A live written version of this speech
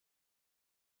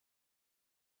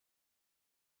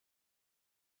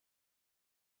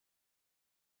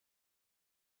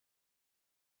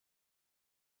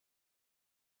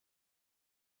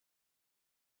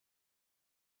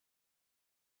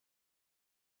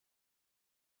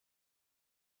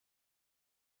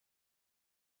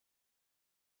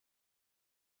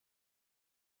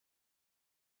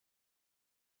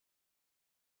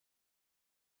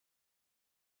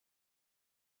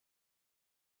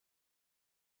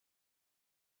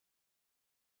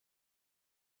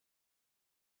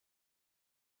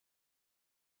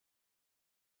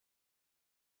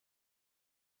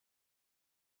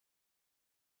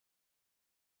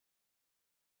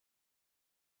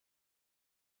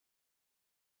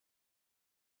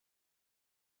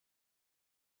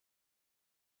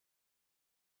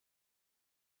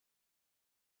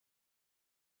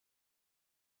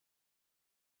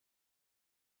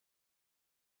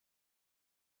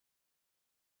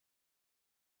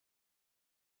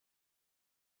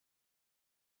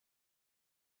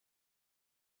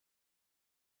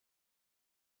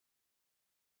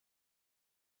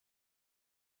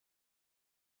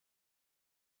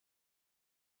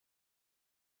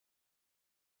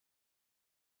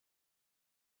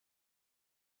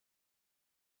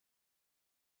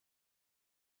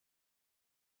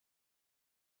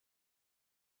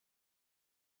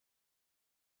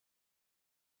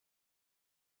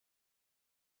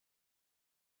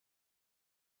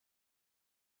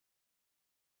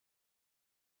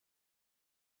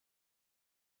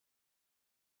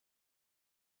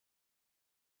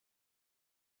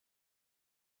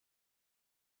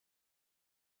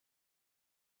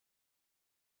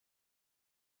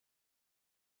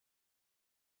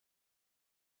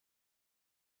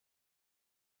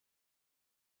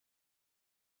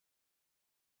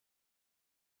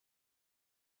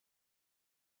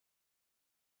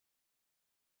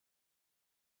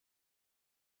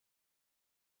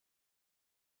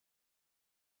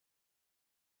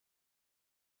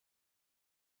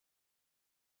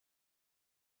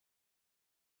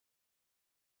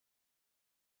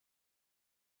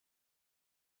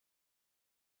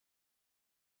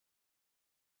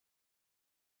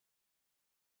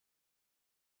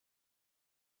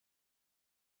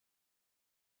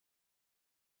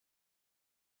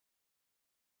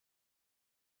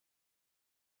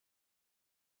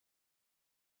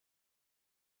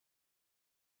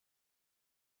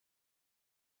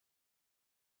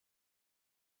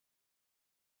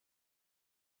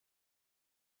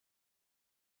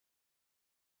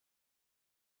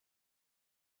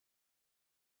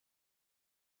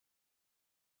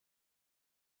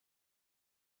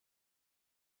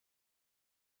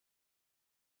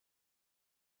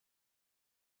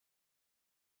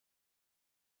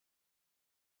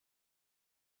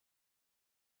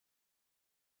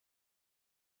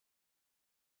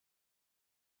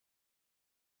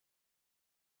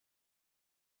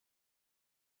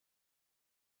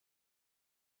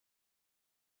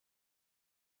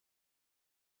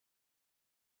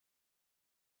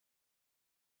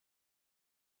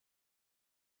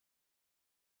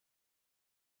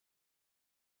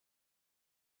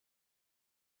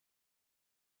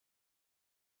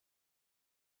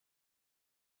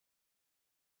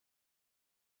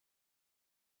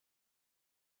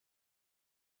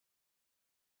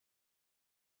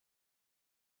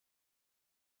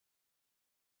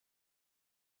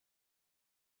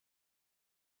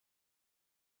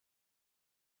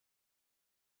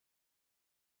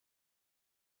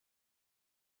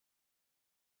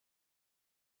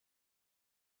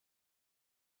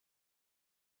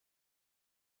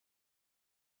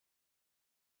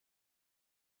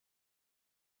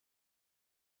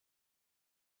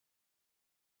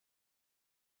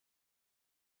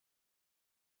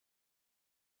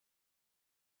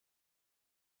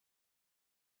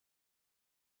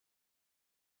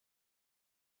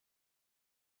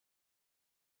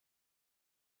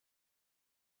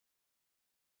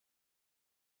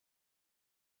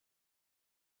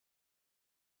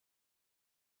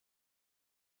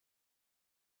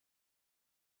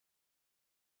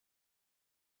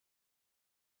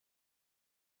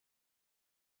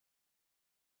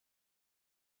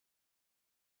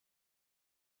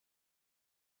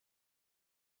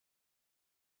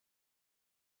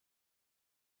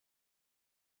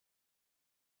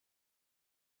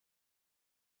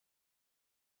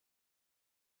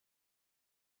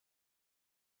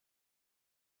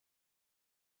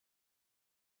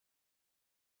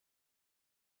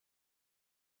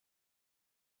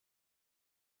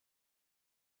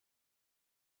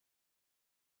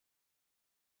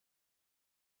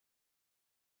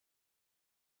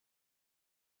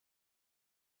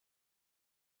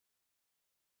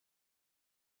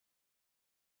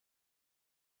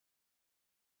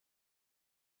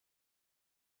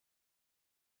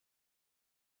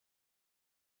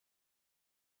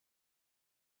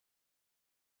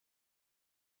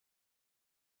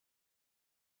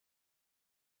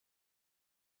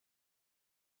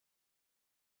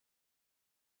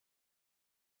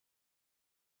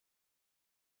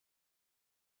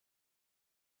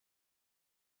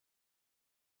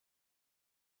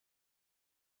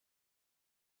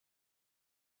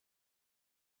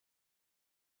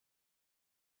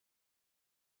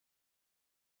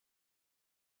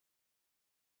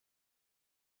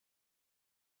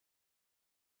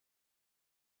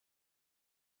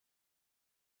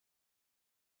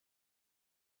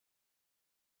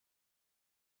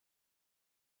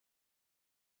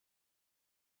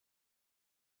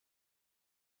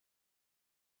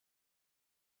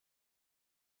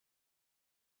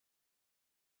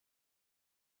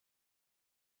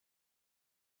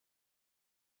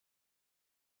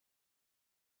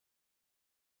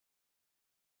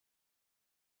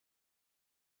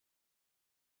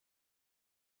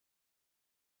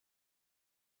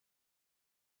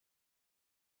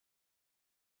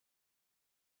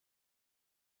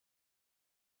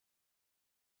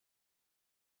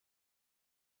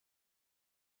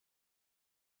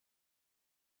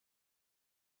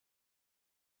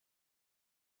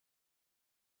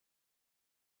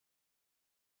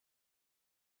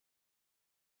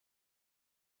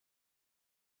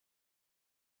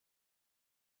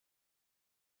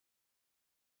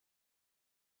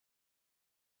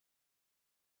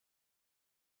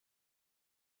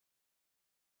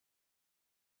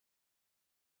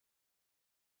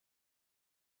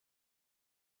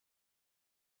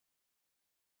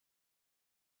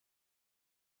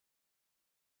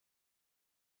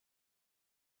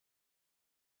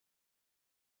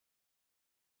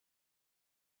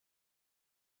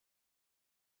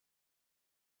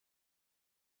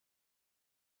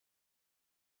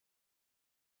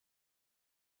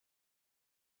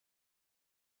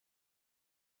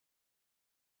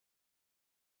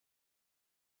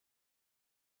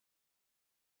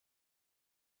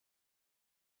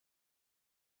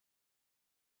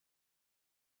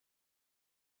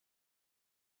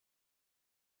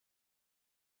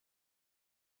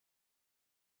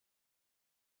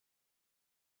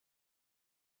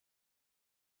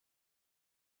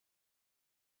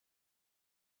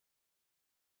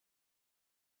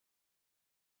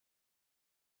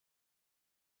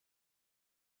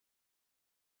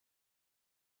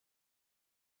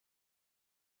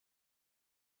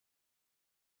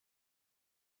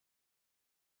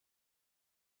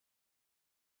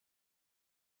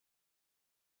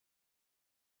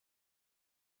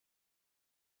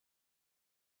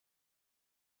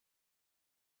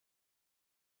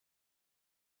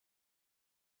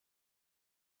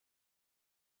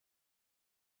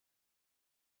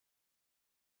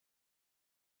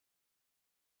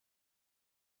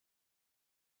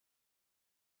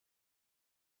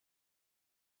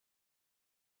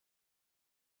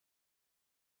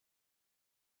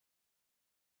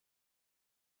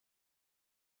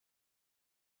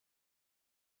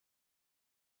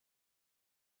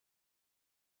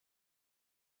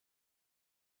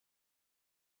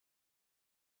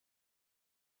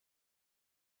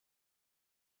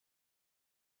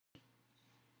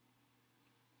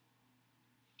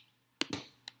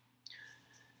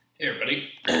Hey everybody.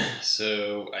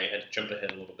 So I had to jump ahead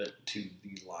a little bit to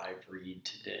the live read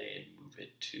today and move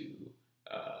it to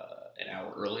an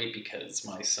hour early because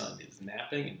my son is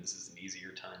napping and this is an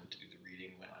easier time to do the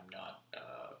reading when I'm not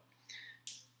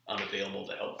unavailable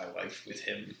to help my wife with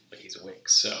him when he's awake.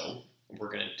 So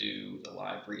we're going to do the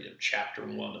live read of Chapter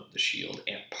 1 of The Shield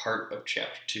and part of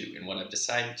Chapter 2. And what I've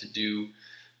decided to do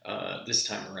this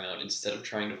time around, instead of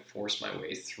trying to force my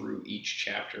way through each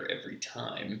chapter every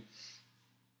time,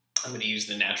 I'm going to use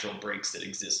the natural breaks that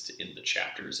exist in the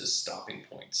chapters as stopping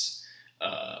points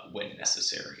when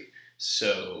necessary.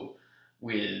 So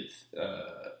with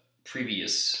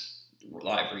previous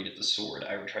live read of the sword,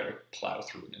 I would try to plow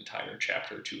through an entire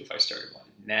chapter or two if I started one.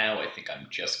 Now I think I'm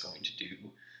just going to do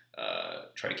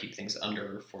try to keep things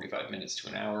under 45 minutes to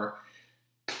an hour,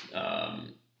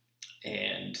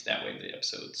 and that way the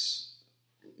episodes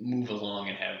move along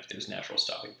and have those natural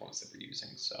stopping points that we're using.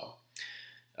 So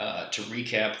to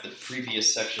recap, the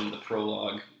previous section, the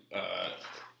prologue,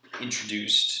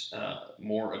 introduced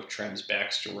more of Trem's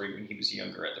backstory when he was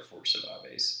younger at the Fortress of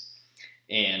Aves,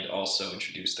 and also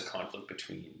introduced the conflict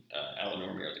between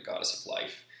Alanormir, the goddess of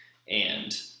life,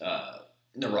 and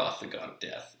Naroth, the god of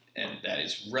death. And that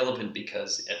is relevant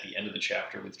because at the end of the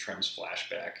chapter with Trem's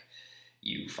flashback,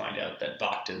 you find out that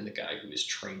Vakhtyn, the guy who is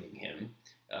training him,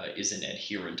 is an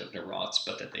adherent of Naroth's,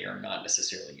 but that they are not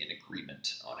necessarily in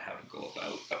agreement on how to go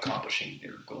about accomplishing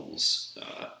their goals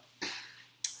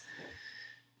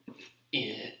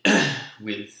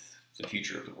with the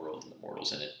future of the world and the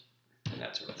mortals in it, and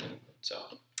that sort of thing. So,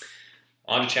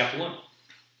 on to Chapter 1.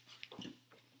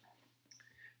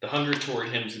 The hunger toward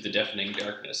him through the deafening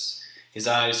darkness. His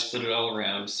eyes flitted all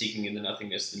around, seeking in the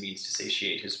nothingness the means to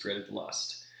satiate his dreaded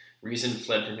lust. Reason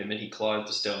fled from him, and he clawed at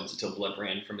the stones until blood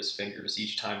ran from his fingers,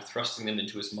 each time thrusting them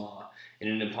into his maw in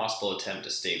an impossible attempt to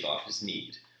stave off his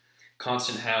need.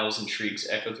 Constant howls and shrieks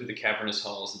echoed through the cavernous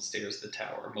halls and stairs of the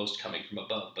tower, most coming from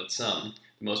above, but some,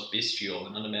 the most bestial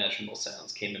and unimaginable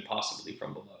sounds, came impossibly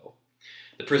from below.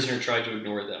 The prisoner tried to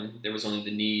ignore them. There was only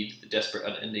the need, the desperate,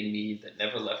 unending need that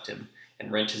never left him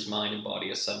and rent his mind and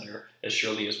body asunder, as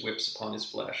surely as whips upon his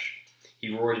flesh. He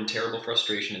roared in terrible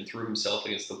frustration and threw himself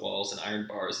against the walls and iron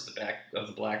bars at the back of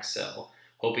the black cell,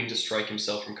 hoping to strike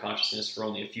himself from consciousness for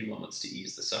only a few moments to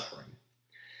ease the suffering.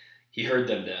 He heard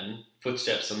them then,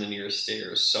 footsteps on the nearest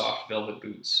stairs, soft velvet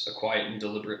boots, a quiet and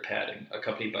deliberate padding,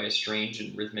 accompanied by a strange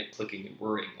and rhythmic clicking and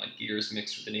whirring like gears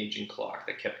mixed with an aging clock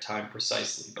that kept time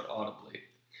precisely but audibly.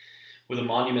 With a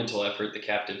monumental effort, the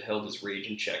captive held his rage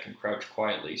in check and crouched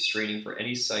quietly, straining for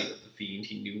any sight of the fiend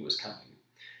he knew was coming.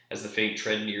 As the faint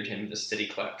tread neared him, the steady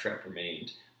claptrap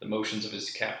remained, the motions of his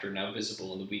captor now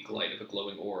visible in the weak light of a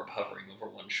glowing orb hovering over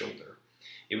one shoulder.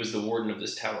 It was the warden of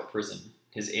this tower prison.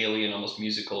 His alien, almost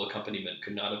musical accompaniment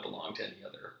could not have belonged to any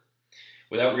other.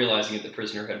 Without realizing it, the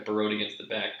prisoner had burrowed against the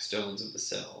back stones of the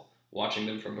cell,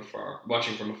 watching from afar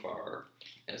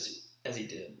as he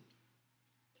did.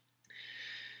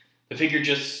 The figure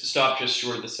stopped just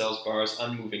short of the cell's bars,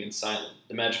 unmoving and silent.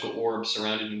 The magical orb,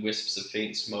 surrounded in wisps of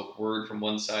faint smoke, whirred from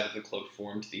one side of the cloaked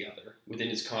form to the other. Within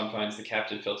its confines, the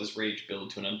captive felt his rage build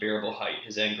to an unbearable height,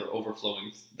 his anger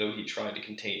overflowing, though he tried to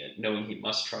contain it, knowing he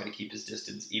must try to keep his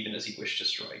distance, even as he wished to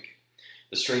strike.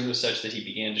 The strain was such that he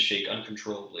began to shake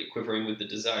uncontrollably, quivering with the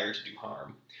desire to do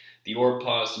harm. The orb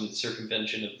paused in its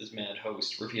circumvention of this mad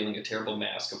host, revealing a terrible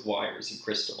mask of wires and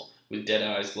crystal, with dead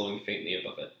eyes glowing faintly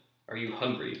above it. "Are you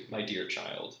hungry, my dear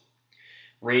child?"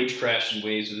 Rage crashed in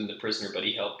waves within the prisoner, but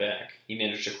he held back. He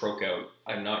managed to croak out,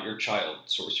 "I'm not your child,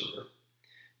 sorcerer."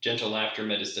 Gentle laughter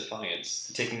met his defiance.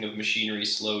 The ticking of machinery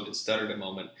slowed and stuttered a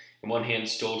moment, and one hand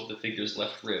stole to the figure's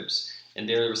left ribs, and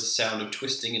there was a sound of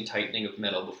twisting and tightening of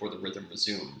metal before the rhythm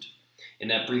resumed. In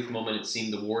that brief moment, it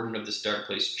seemed the warden of this dark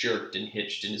place jerked and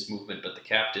hitched in his movement, but the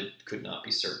captive could not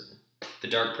be certain. The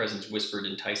dark presence whispered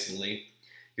enticingly,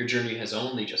 "Your journey has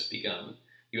only just begun.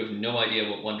 You have no idea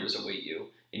what wonders await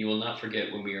you, and you will not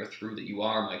forget when we are through that you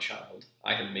are my child.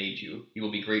 I have made you. You will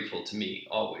be grateful to me,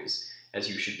 always, as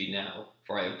you should be now,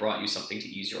 for I have brought you something to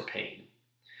ease your pain."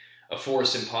 A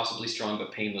force impossibly strong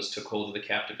but painless took hold of the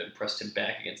captive and pressed him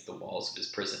back against the walls of his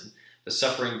prison. The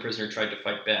suffering prisoner tried to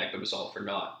fight back, but was all for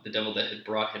naught. The devil that had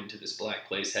brought him to this black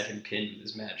place had him pinned with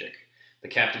his magic. The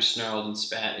captive snarled and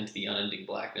spat into the unending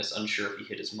blackness, unsure if he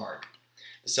hit his mark.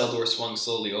 The cell door swung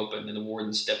slowly open, and the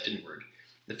warden stepped inward.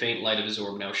 The faint light of his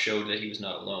orb now showed that he was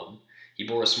not alone. He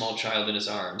bore a small child in his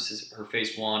arms, her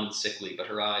face wan and sickly, but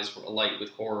her eyes were alight with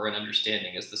horror and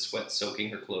understanding as the sweat soaking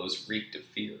her clothes reeked of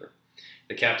fear.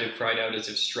 The captive cried out as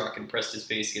if struck and pressed his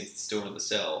face against the stone of the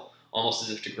cell, almost as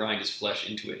if to grind his flesh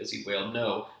into it as he wailed,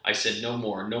 "No, I said no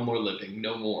more living,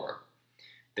 no more."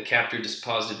 The captor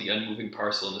deposited the unmoving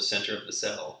parcel in the center of the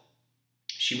cell.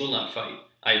 She will not fight,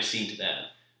 I have seen to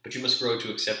that, but you must grow to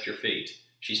accept your fate.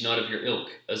 She's not of your ilk,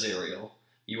 Azariel.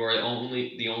 You are the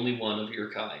only one of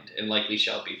your kind, and likely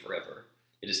shall be forever.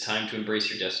 It is time to embrace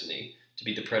your destiny, to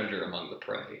be the predator among the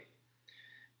prey.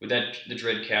 With that, the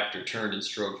dread captor turned and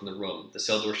strode from the room, the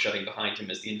cell door shutting behind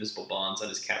him as the invisible bonds on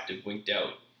his captive winked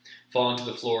out. Falling to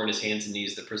the floor on his hands and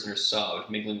knees, the prisoner sobbed,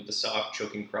 mingling with the soft,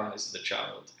 choking cries of the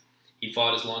child. He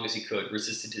fought as long as he could,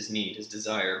 resisted his need, his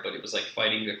desire, but it was like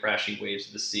fighting the crashing waves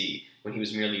of the sea when he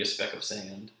was merely a speck of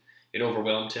sand. It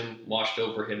overwhelmed him, washed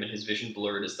over him, and his vision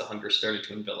blurred as the hunger started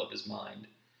to envelop his mind.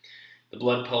 The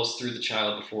blood pulsed through the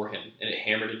child before him, and it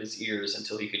hammered in his ears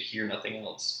until he could hear nothing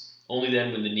else. Only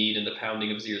then, when the need and the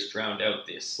pounding of his ears drowned out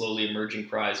the slowly emerging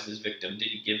cries of his victim, did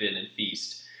he give in and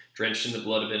feast, drenched in the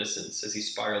blood of innocence, as he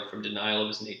spiraled from denial of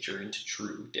his nature into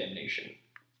true damnation.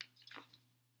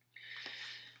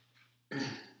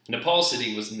 Nepal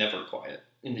City was never quiet.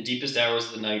 In the deepest hours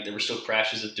of the night, there were still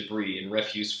crashes of debris and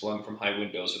refuse flung from high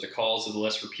windows, or the calls of the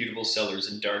less reputable sellers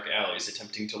in dark alleys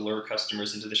attempting to lure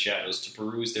customers into the shadows to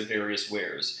peruse their various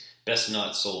wares, best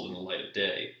not sold in the light of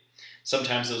day.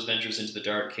 Sometimes those ventures into the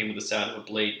dark came with the sound of a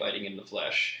blade biting in the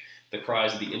flesh, the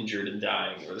cries of the injured and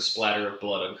dying, or the splatter of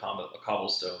blood on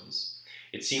cobblestones.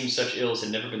 It seemed such ills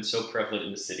had never been so prevalent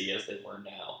in the city as they were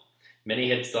now.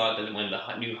 Many had thought that when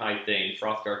the new High Thane,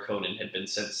 Hrothgar Conan, had been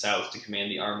sent south to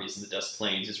command the armies in the Dust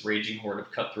Plains, his raging horde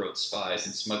of cutthroat spies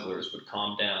and smugglers would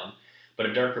calm down, but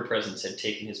a darker presence had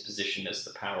taken his position as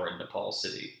the power in Nepal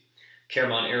City.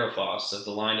 Kerman Arafos, of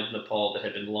the line of Nepal that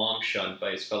had been long shunned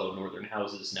by his fellow northern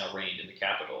houses, now reigned in the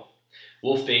capital.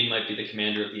 Wolfbane might be the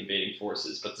commander of the invading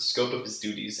forces, but the scope of his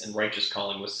duties and righteous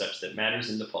calling was such that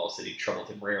matters in Nepal City troubled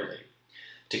him rarely.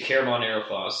 To Kerman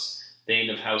Arafos,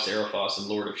 Thane of House Arafos and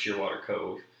Lord of Shearwater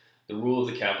Cove, the rule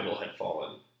of the capital had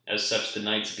fallen. As such, the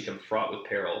nights had become fraught with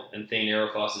peril, and Thane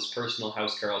Arafos's personal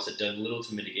housecarls had done little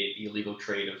to mitigate the illegal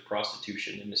trade of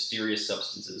prostitution and mysterious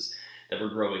substances that were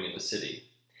growing in the city.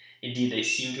 Indeed, they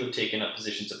seemed to have taken up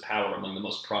positions of power among the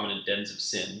most prominent dens of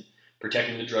sin,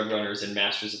 protecting the drug runners and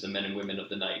masters of the men and women of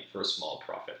the night for a small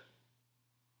profit.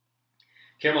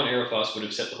 Kerman Arafos would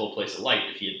have set the whole place alight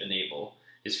if he had been able.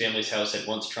 His family's house had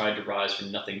once tried to rise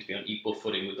from nothing to be on equal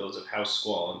footing with those of House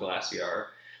Squall and Glaciar,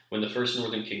 when the first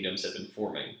northern kingdoms had been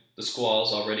forming. The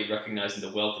Squalls, already recognizing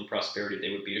the wealth and prosperity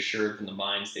they would be assured from the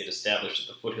mines they had established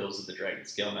at the foothills of the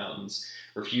Dragonscale Mountains,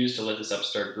 refused to let this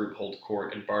upstart group hold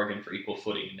court and bargain for equal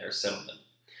footing in their settlement.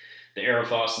 The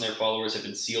Arafos and their followers had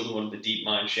been sealed in one of the deep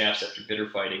mine shafts after bitter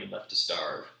fighting and left to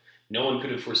starve. No one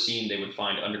could have foreseen they would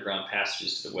find underground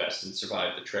passages to the west and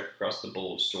survive the trek across the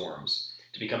Bowl of Storms,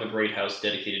 to become a great house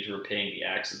dedicated to repaying the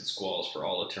acts of the Squalls for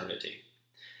all eternity.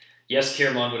 Yes,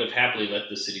 Kerman would have happily let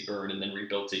the city burn and then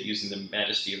rebuilt it using the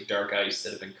majesty of dark ice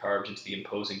that had been carved into the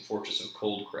imposing fortress of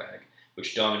Cold Crag,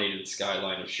 which dominated the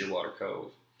skyline of Shearwater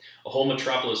Cove. A whole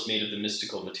metropolis made of the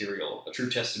mystical material, a true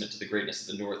testament to the greatness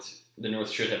of the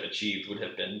North should have achieved, would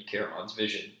have been Kerman's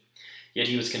vision. Yet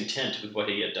he was content with what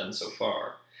he had done so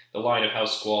far. The line of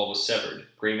House Squall was severed.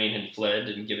 Greymane had fled,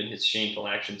 and given his shameful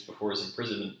actions before his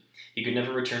imprisonment, he could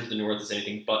never return to the north as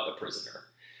anything but a prisoner.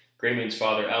 Greymane's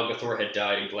father, Algathor, had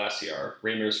died in Glaciar.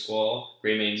 Raymir Squall,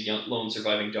 Greymane's lone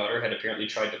surviving daughter, had apparently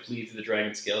tried to flee through the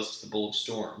Dragonscales to the Bowl of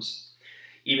Storms.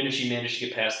 Even if she managed to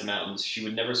get past the mountains, she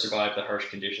would never survive the harsh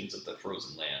conditions of the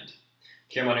frozen land.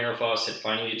 Kerman Arafos had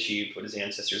finally achieved what his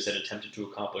ancestors had attempted to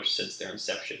accomplish since their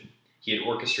inception. He had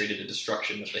orchestrated the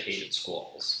destruction of the hated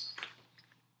Squalls.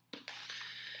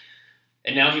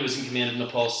 And now he was in command of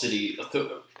Nepal City,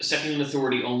 second in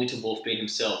authority only to Wolfbane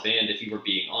himself, and, if he were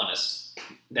being honest,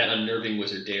 that unnerving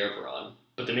wizard Dearvaron.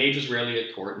 But the mage was rarely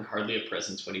at court and hardly a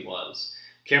presence when he was.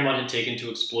 Kerman had taken to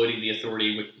exploiting the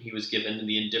authority he was given and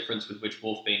the indifference with which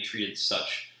Wolfbane treated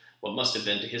such, what must have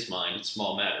been to his mind,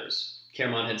 small matters.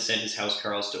 Kerman had sent his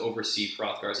housecarls to oversee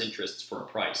Hrothgar's interests for a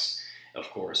price, of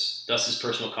course. Thus his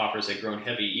personal coffers had grown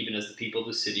heavy even as the people of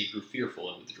the city grew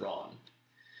fearful and withdrawn.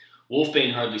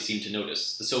 Wolfbane hardly seemed to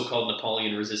notice. The so-called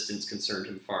Napoleon resistance concerned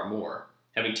him far more.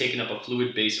 Having taken up a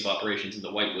fluid base of operations in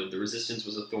the Whitewood, the resistance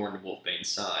was a thorn in Wolfbane's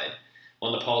side.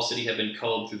 While Nepal City had been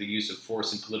culled through the use of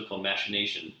force and political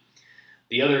machination,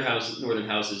 the other northern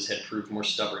houses had proved more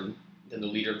stubborn than the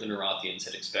leader of the Nerathians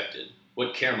had expected.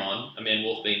 What Kerman, a man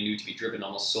Wolfbane knew to be driven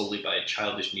almost solely by a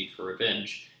childish need for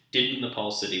revenge, did in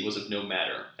Nepal City was of no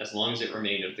matter, as long as it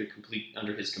remained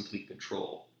under his complete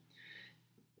control.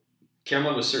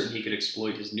 Kerman was certain he could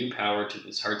exploit his new power to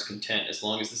his heart's content as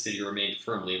long as the city remained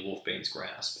firmly in Wolfbane's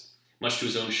grasp. Much to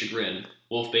his own chagrin,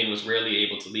 Wolfbane was rarely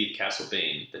able to leave Castle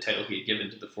Bane, the title he had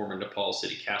given to the former Nepal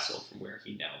City castle from where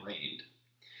he now reigned.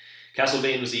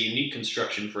 Castlebane was a unique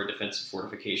construction for a defensive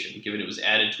fortification, given it was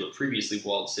added to a previously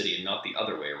walled city and not the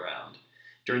other way around.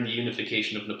 During the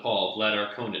unification of Nepal,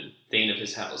 Vladar Conan, Thane of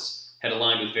his house, had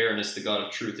aligned with Varanus, the god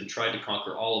of truth, and tried to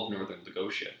conquer all of northern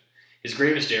Lagotia. His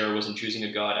gravest error was in choosing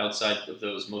a god outside of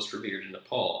those most revered in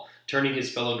Nepal, turning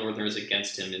his fellow northerners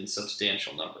against him in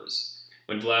substantial numbers.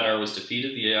 When Vladar was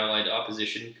defeated, the allied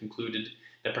opposition concluded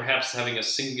that perhaps having a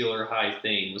singular high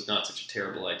Thane was not such a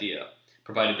terrible idea,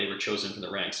 provided they were chosen from the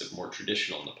ranks of more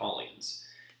traditional Nepalians.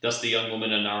 Thus the young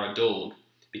woman Anara Dolg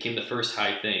became the first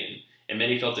high Thane, and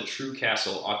many felt a true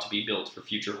castle ought to be built for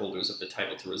future holders of the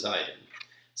title to reside in.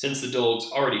 Since the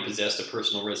Dolgs already possessed a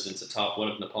personal residence atop one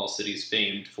of Nepal City's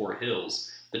famed four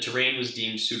hills, the terrain was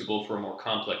deemed suitable for a more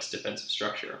complex defensive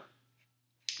structure.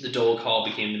 The Dolg Hall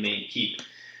became the main keep,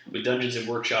 with dungeons and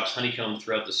workshops honeycombed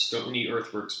throughout the stony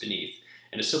earthworks beneath,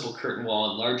 and a simple curtain wall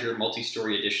and larger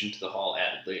multi-story addition to the hall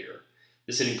added later.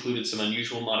 This had included some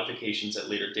unusual modifications at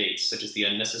later dates, such as the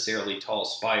unnecessarily tall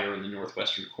spire in the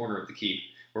northwestern corner of the keep,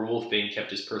 where Wolfbane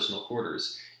kept his personal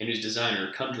quarters, and whose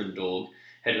designer, Kundran Dolg,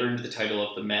 had earned the title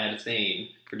of the Mad Thane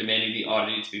for demanding the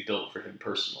oddity to be built for him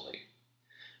personally.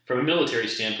 From a military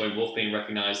standpoint, Wolfbane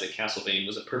recognized that Castlebane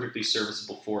was a perfectly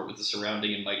serviceable fort with a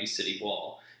surrounding and mighty city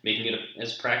wall, making it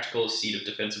as practical a seat of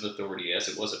defensive authority as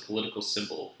it was a political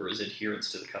symbol for his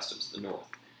adherence to the customs of the North.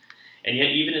 And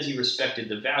yet, even as he respected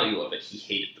the value of it, he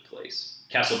hated the place.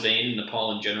 Castlebane and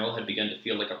Nepal in general had begun to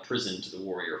feel like a prison to the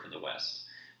warrior from the west.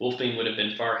 Wolfbane would have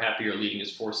been far happier leading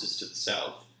his forces to the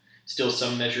south. Still,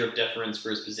 some measure of deference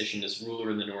for his position as ruler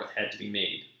in the north had to be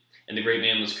made, and the great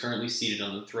man was currently seated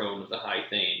on the throne of the High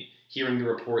Thane, hearing the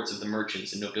reports of the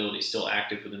merchants and nobility still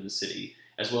active within the city,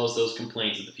 as well as those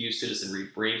complaints of the few citizenry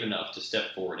brave enough to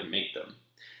step forward and make them.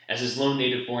 As his lone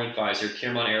native-born advisor,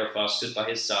 Kerman Arafas stood by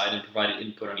his side and provided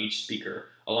input on each speaker,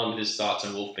 along with his thoughts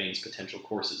on Wolfbane's potential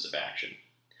courses of action.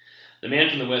 The man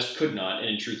from the west could not, and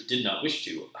in truth did not wish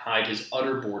to, hide his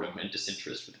utter boredom and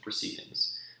disinterest with the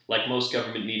proceedings. Like most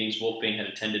government meetings Wolfbane had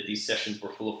attended, these sessions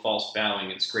were full of false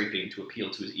bowing and scraping to appeal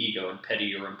to his ego and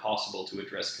petty or impossible to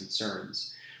address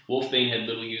concerns. Wolfbane had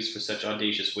little use for such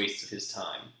audacious wastes of his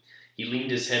time. He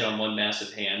leaned his head on one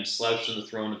massive hand, slouched on the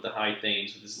throne of the High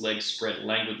Thanes with his legs spread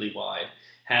languidly wide,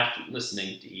 half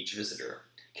listening to each visitor.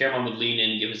 Kerman would lean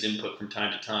in and give his input from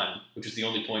time to time, which was the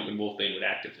only point when Wolfbane would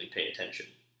actively pay attention.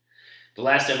 The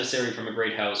last emissary from a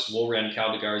great house, Wolran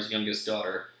Kaldagar's youngest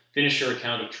daughter, finished her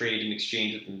account of trade and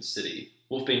exchange within the city.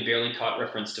 Wolfbane barely caught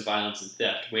reference to violence and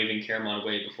theft, waving Kerman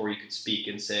away before he could speak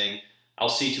and saying, "I'll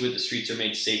see to it the streets are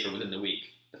made safer within the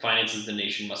week. The finances of the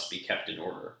nation must be kept in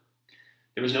order."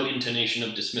 There was no intonation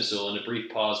of dismissal, and a brief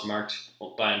pause marked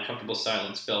by uncomfortable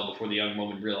silence fell before the young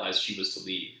woman realized she was to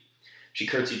leave. She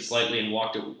curtsied slightly and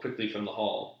walked quickly from the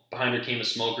hall. Behind her came a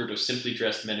small group of simply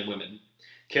dressed men and women.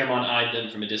 Kerman eyed them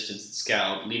from a distance and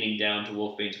scowled, leaning down to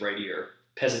Wolfbane's right ear.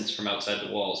 "Peasants from outside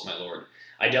the walls, my lord.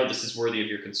 I doubt this is worthy of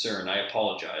your concern. I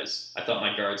apologize. I thought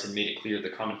my guards had made it clear the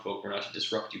common folk were not to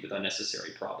disrupt you with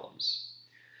unnecessary problems."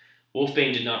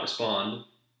 Wolfbane did not respond.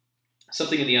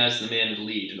 Something in the eyes of the man in the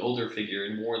lead, an older figure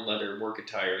in worn leather work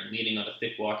attire and leaning on a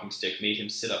thick walking stick, made him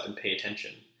sit up and pay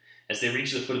attention. As they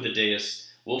reached the foot of the dais,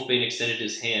 Wolfbane extended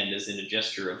his hand as in a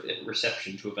gesture of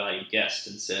reception to a valued guest,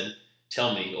 and said,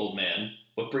 "Tell me, old man,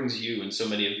 what brings you and so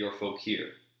many of your folk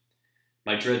here?"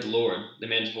 "My dread lord," the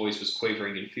man's voice was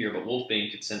quavering in fear, but Wolfbane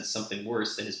could sense something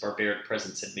worse than his barbaric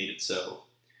presence had made it so.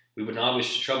 "We would not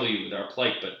wish to trouble you with our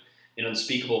plight, but an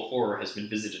unspeakable horror has been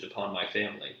visited upon my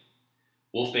family."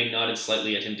 Wolfbane nodded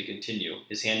slightly at him to continue,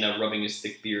 his hand now rubbing his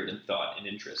thick beard in thought and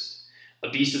interest. "A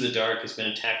beast of the dark has been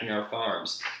attacking our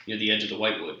farms near the edge of the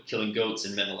Whitewood, killing goats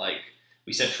and men alike.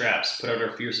 We set traps, put out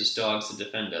our fiercest dogs to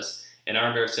defend us, and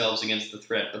armed ourselves against the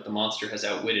threat, but the monster has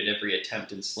outwitted every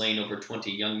attempt and slain over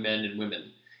 20 young men and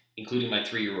women, including my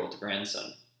 3-year-old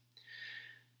grandson."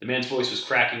 The man's voice was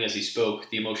cracking as he spoke,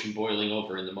 the emotion boiling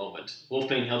over in the moment.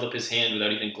 Wolfbane held up his hand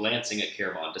without even glancing at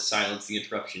Kerman to silence the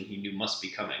interruption he knew must be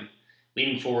coming.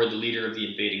 Leaning forward, the leader of the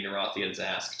invading Nerathians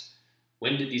asked,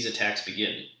 "When did these attacks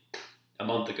begin?" "A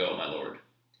month ago, my lord."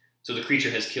 "So the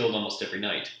creature has killed almost every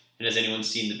night, and has anyone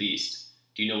seen the beast?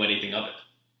 Do you know anything of it?"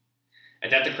 At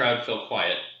that the crowd fell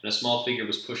quiet, and a small figure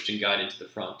was pushed and guided to the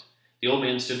front. The old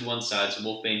man stood to one side so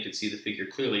Wolfbane could see the figure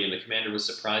clearly, and the commander was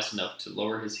surprised enough to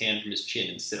lower his hand from his chin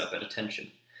and sit up at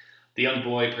attention. The young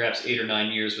boy, perhaps 8 or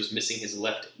 9 years, was missing his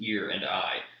left ear and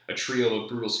eye, a trio of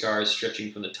brutal scars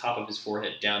stretching from the top of his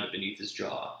forehead down to beneath his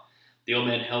jaw. The old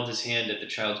man held his hand at the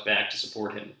child's back to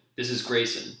support him. "This is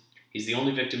Grayson. He's the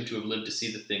only victim to have lived to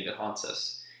see the thing that haunts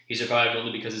us. He survived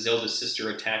only because his eldest sister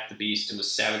attacked the beast and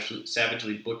was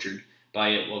savagely butchered by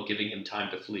it while giving him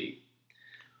time to flee."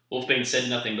 Wolfbane said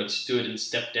nothing, but stood and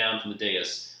stepped down from the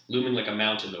dais, looming like a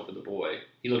mountain over the boy.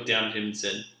 He looked down at him and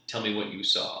said, "Tell me what you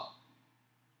saw."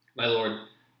 "My lord,"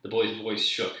 the boy's voice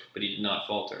shook, but he did not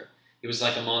falter. "It was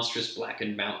like a monstrous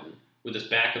blackened mountain, with a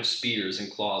back of spears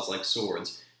and claws like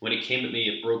swords. When it came at me,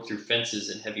 it broke through fences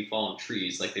and heavy fallen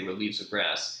trees like they were leaves of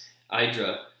grass.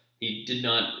 Idra, he did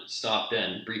stop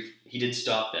then,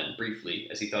 briefly,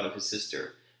 as he thought of his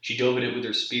sister. She dove at it with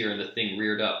her spear, and the thing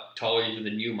reared up, taller even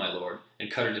than you, my lord, and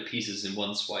cut her to pieces in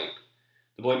one swipe."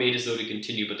 The boy made as though to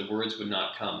continue, but the words would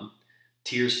not come,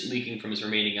 tears leaking from his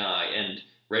remaining eye, and,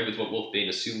 red with what Wolfbane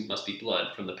assumed must be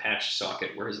blood, from the patched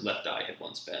socket where his left eye had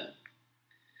once been.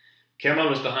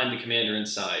 Caramon was behind the commander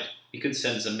inside. He could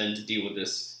send some men to deal with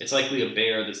this. It's likely a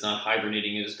bear that's not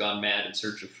hibernating and has gone mad in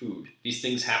search of food. These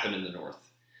things happen in the north.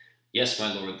 "Yes,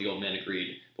 my lord," the old man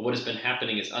agreed, "but what has been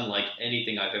happening is unlike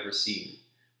anything I've ever seen."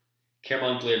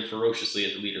 Caramon glared ferociously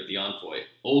at the leader of the envoy.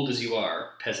 "Old as you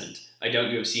are, peasant, I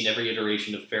doubt you have seen every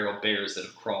iteration of feral bears that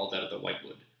have crawled out of the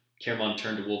Whitewood." Caramon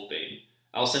turned to Wolfbane.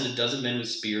 "I'll send a dozen men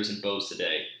with spears and bows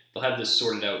today. They'll have this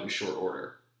sorted out in short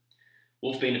order."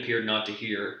 Wolfbane appeared not to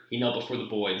hear. He knelt before the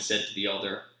boy and said to the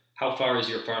elder, "How far is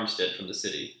your farmstead from the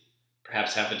city?"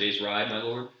 "Perhaps half a day's ride, my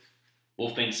lord."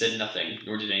 Wolfbane said nothing,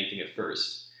 nor did anything at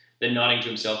first. Then, nodding to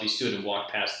himself, he stood and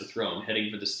walked past the throne, heading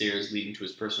for the stairs leading to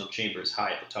his personal chambers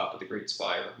high at the top of the great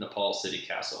spire of Nepal City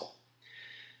Castle.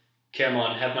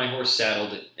 "Caramon, have my horse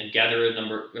saddled, and gather a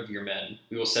number of your men.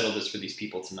 We will settle this for these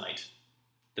people tonight."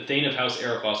 The Thane of House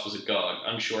Erephos was agog,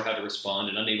 unsure how to respond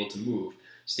and unable to move,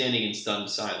 standing in stunned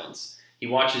silence. He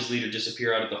watched his leader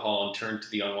disappear out of the hall and turned to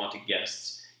the unwanted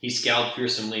guests. He scowled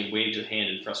fearsomely and waved a hand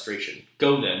in frustration.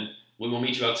 "Go, then. We will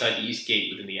meet you outside the east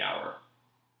gate within the hour."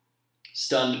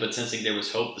 Stunned, but sensing there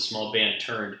was hope, the small band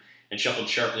turned and shuffled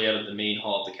sharply out of the main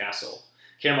hall of the castle.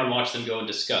 Caramon watched them go in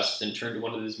disgust, then turned to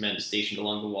one of his men stationed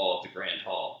along the wall of the grand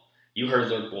hall. "You heard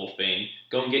Lord Wolfbane.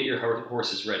 Go and get your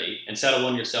horses ready, and saddle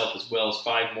one yourself as well as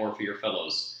 5 more for your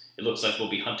fellows. It looks like we'll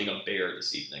be hunting a bear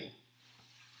this evening."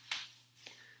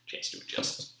 Chance to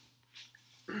adjust.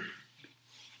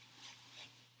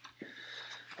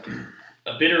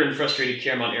 A bitter and frustrated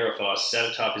Caramon Erephos sat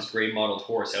atop his gray-mottled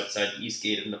horse outside the east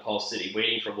gate of Nepal City,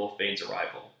 waiting for Wolfbane's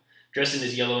arrival. Dressed in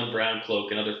his yellow and brown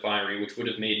cloak and other finery, which would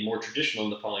have made more traditional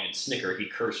Napoleon snicker, he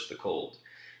cursed the cold.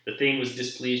 The Thane was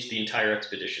displeased with the entire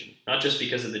expedition, not just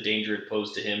because of the danger it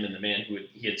posed to him and the man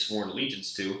he had sworn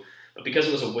allegiance to, but because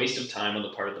it was a waste of time on the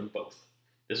part of them both.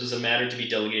 This was a matter to be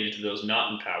delegated to those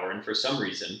not in power, and for some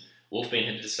reason, Wolfbane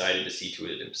had decided to see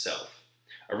to it himself.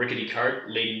 A rickety cart,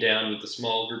 laden down with the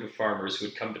small group of farmers who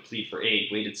had come to plead for aid,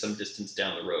 waited some distance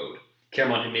down the road.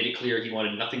 Caramon had made it clear he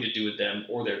wanted nothing to do with them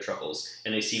or their troubles,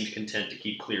 and they seemed content to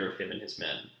keep clear of him and his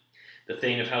men. The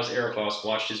Thane of House Erephos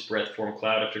watched his breath form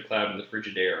cloud after cloud in the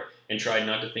frigid air, and tried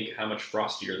not to think how much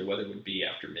frostier the weather would be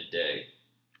after midday.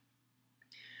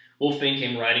 Wolfbane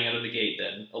came riding out of the gate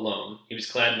then, alone. He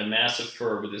was clad in a mass of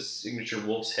fur with his signature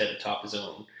wolf's head atop his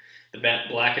own. The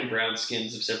black and brown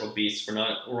skins of several beasts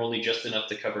were only just enough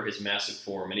to cover his massive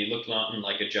form, and he looked not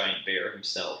unlike a giant bear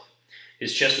himself.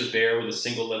 His chest was bare, with a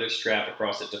single leather strap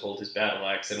across it to hold his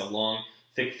battle-axe, and a long,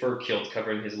 thick fur kilt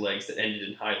covering his legs that ended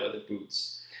in high leather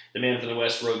boots. The man from the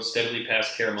west rode steadily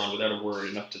past Caramon without a word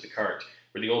and up to the cart,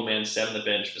 where the old man sat on the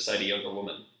bench beside a younger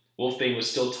woman. Wolfbane was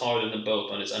still taller than them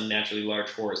both on his unnaturally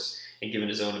large horse, and given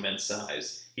his own immense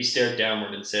size. He stared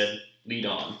downward and said, "Lead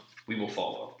on. We will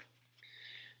follow."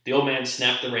 The old man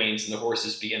snapped the reins, and the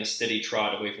horses began a steady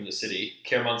trot away from the city.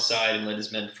 Caramon sighed and led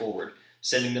his men forward,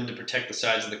 sending them to protect the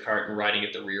sides of the cart and riding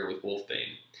at the rear with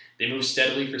Wolfbane. They moved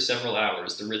steadily for several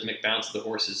hours, the rhythmic bounce of the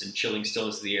horses and chilling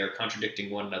stillness of the air contradicting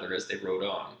one another as they rode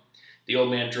on. The old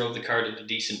man drove the cart at a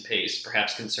decent pace,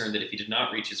 perhaps concerned that if he did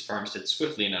not reach his farmstead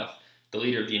swiftly enough, the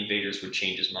leader of the invaders would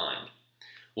change his mind.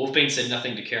 Wolfbane said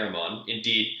nothing to Caramon.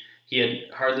 Indeed, he had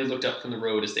hardly looked up from the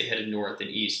road as they headed north and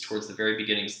east towards the very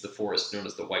beginnings of the forest known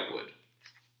as the Whitewood.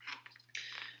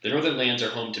 The northern lands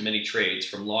are home to many trades,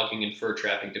 from logging and fur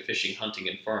trapping to fishing, hunting,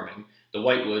 and farming. The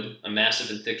Whitewood, a massive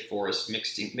and thick forest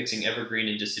mixing evergreen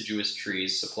and deciduous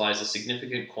trees, supplies a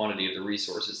significant quantity of the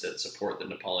resources that support the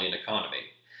Napoleon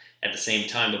economy. At the same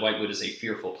time, the Whitewood is a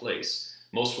fearful place.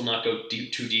 Most will not go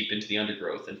too deep into the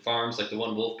undergrowth, and farms like the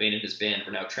one Wolfbane and his band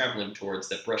were now traveling towards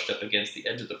that brushed up against the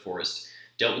edge of the forest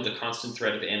dealt with the constant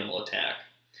threat of animal attack.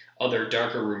 Other,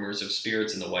 darker rumors of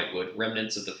spirits in the Whitewood,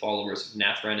 remnants of the followers of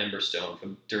Nathran Emberstone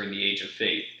from during the Age of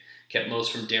Faith, kept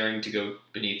most from daring to go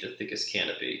beneath the thickest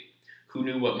canopy. Who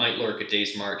knew what might lurk a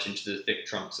day's march into the thick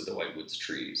trunks of the Whitewood's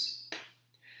trees?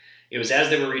 It was as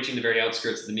they were reaching the very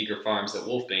outskirts of the meager farms that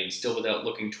Wolfbane, still without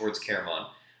looking towards Caramon,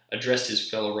 addressed his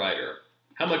fellow rider.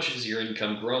 How much has your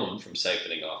income grown from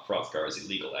siphoning off Hrothgar's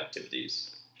illegal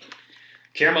activities?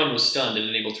 Caramon was stunned and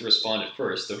unable to respond at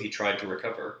first, though he tried to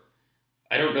recover.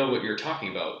 I don't know what you're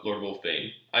talking about, Lord Wolfbane.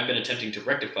 I've been attempting to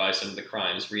rectify some of the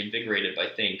crimes reinvigorated by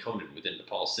Thane Conan within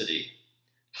Nepal City.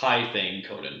 Hi, Thane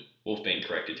Conan, Wolfbane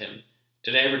corrected him.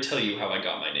 Did I ever tell you how I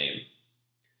got my name?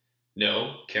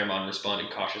 No, Caramon responded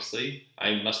cautiously.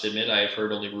 I must admit I have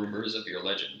heard only rumors of your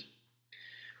legend.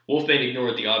 Wolfbane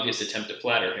ignored the obvious attempt to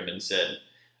flatter him and said,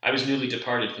 I was newly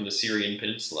departed from the Syrian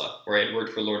peninsula, where I had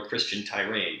worked for Lord Christian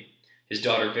Tyrain. His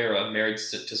daughter Vera, married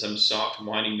to some soft,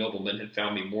 whining nobleman, had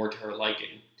found me more to her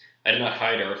liking. I did not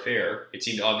hide our affair. It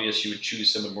seemed obvious she would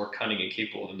choose someone more cunning and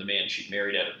capable than the man she'd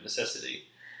married out of necessity.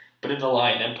 But in the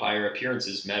Lion Empire,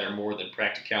 appearances matter more than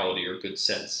practicality or good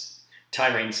sense.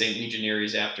 Tyrain sent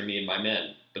legionaries after me and my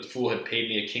men, but the fool had paid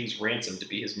me a king's ransom to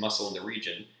be his muscle in the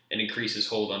region and increase his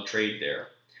hold on trade there.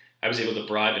 I was able to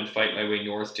bribe and fight my way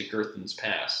north to Girthan's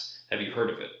Pass. Have you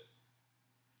heard of it?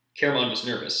 Caramon was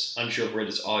nervous, unsure of where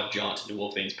this odd jaunt into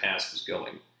Wolfbane's Pass was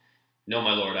going. No,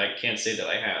 my lord, I can't say that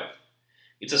I have.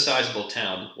 It's a sizable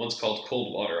town, once called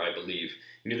Coldwater, I believe,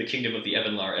 near the kingdom of the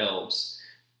Evenlar Elves.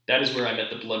 That is where I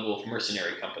met the Bloodwolf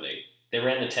Mercenary Company. They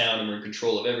ran the town and were in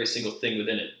control of every single thing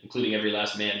within it, including every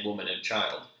last man, woman, and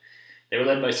child. They were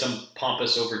led by some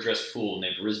pompous, overdressed fool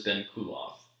named Rizben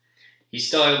Kuloth. He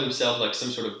styled himself like some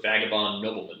sort of vagabond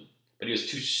nobleman, but he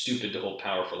was too stupid to hold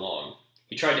power for long.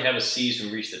 He tried to have us seized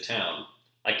when we reached the town.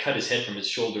 I cut his head from his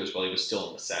shoulders while he was still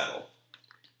in the saddle.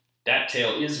 That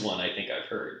tale is one I think I've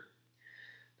heard.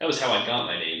 That was how I got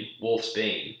my name, Wolf's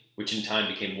Bane, which in time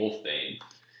became Wolfbane.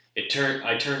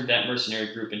 I turned that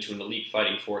mercenary group into an elite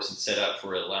fighting force and set out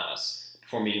for Elas,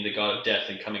 before meeting the god of death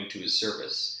and coming to his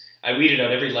service. I weeded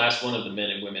out every last one of the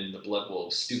men and women in the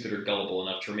Bloodwolves, stupid or gullible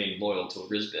enough to remain loyal to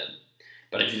Rizben.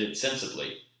 But I did it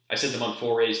sensibly. I sent them on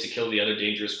forays to kill the other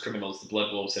dangerous criminals the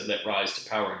Bloodwolves had let rise to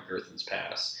power in Girthan's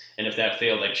Pass, and if that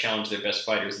failed, I challenged their best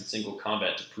fighters in single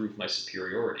combat to prove my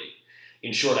superiority.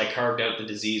 In short, I carved out the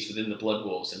disease within the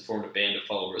Bloodwolves and formed a band of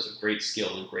followers of great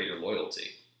skill and greater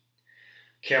loyalty.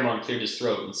 Caramon cleared his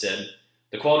throat and said,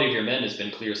 The quality of your men has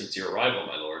been clear since your arrival,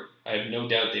 my lord. I have no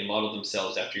doubt they modeled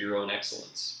themselves after your own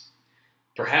excellence.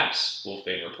 Perhaps,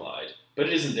 Wolfbane replied, but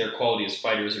it isn't their quality as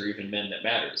fighters or even men that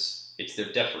matters. It's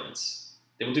their deference.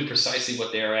 They will do precisely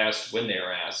what they are asked when they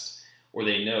are asked, or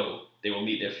they know they will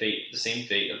meet their fate, the same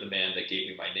fate of the man that gave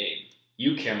me my name.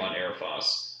 You, Caramon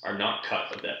Arafos, are not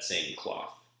cut of that same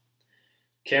cloth.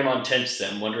 Caramon tensed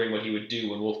them, wondering what he would do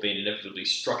when Wolfbane inevitably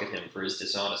struck at him for his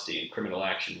dishonesty and criminal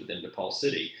action within Nepal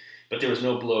City, but there was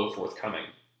no blow forthcoming.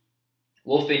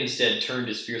 Wolfbane instead turned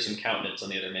his fearsome countenance on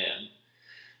the other man.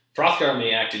 Hrothgar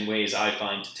may act in ways I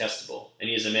find detestable, and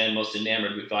he is a man most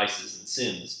enamored with vices and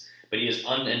sins, but he is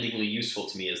unendingly useful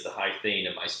to me as the High Thane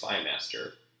and my spy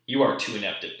master. You are too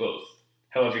inept at both.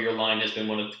 However, your line has been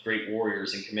one of the great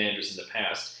warriors and commanders in the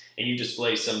past, and you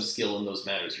display some skill in those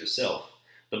matters yourself.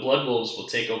 The Bloodwolves will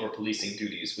take over policing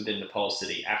duties within Nepal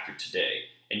City after today,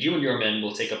 and you and your men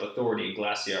will take up authority in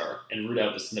Glaciar and root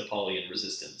out this Nepalian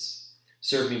resistance.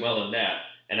 Serve me well in that,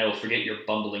 and I will forget your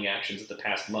bumbling actions of the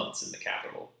past months in the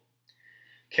capital.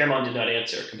 Caramon did not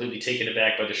answer, completely taken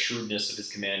aback by the shrewdness of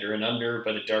his commander and unnerved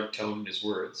by the dark tone in his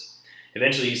words.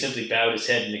 Eventually he simply bowed his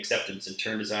head in acceptance and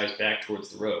turned his eyes back towards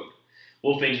the road.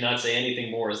 Wolfbane did not say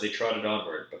anything more as they trotted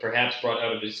onward, but perhaps brought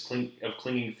out of his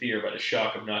clinging fear by the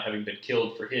shock of not having been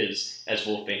killed for his, as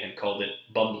Wolfbane had called it,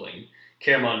 bumbling,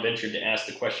 Caramon ventured to ask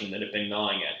the question that had been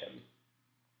gnawing at him.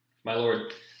 My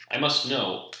lord, I must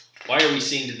know, why are we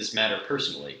seeing to this matter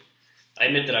personally? I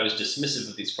admit that I was dismissive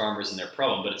of these farmers and their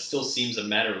problem, but it still seems a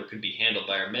matter that could be handled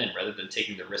by our men rather than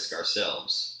taking the risk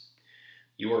ourselves.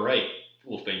 You are right,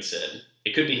 Wolfbane said.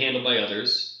 It could be handled by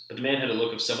others, but the man had a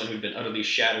look of someone who had been utterly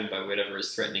shattered by whatever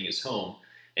is threatening his home,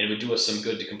 and it would do us some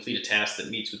good to complete a task that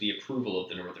meets with the approval of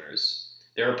the Northerners.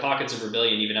 There are pockets of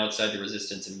rebellion even outside the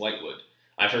resistance in Whitewood.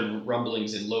 I've heard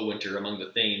rumblings in Lowwinter among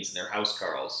the Thanes and their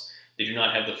housecarls. They do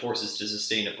not have the forces to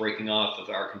sustain a breaking off of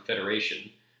our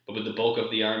confederation, but with the bulk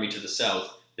of the army to the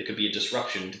south, there could be a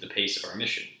disruption to the pace of our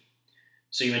mission.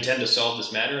 So you intend to solve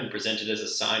this matter and present it as a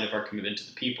sign of our commitment to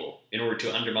the people, in order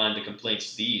to undermine the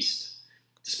complaints to the east.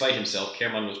 Despite himself,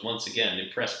 Caramon was once again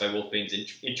impressed by Wolfbane's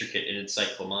intricate and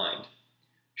insightful mind.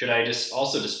 Should I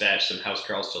also dispatch some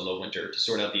housecarls to Lowwinter to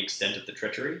sort out the extent of the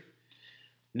treachery?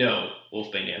 No,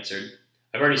 Wolfbane answered.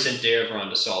 I've already sent Deravron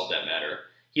to solve that matter.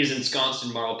 He is ensconced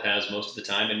in Marlpaz most of the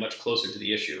time and much closer to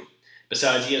the issue.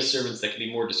 Besides, he has servants that can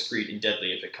be more discreet and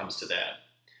deadly if it comes to that.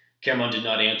 Caramon did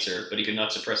not answer, but he could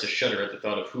not suppress a shudder at the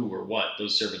thought of who or what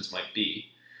those servants might be.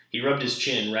 He rubbed his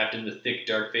chin, wrapped in the thick,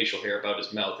 dark facial hair about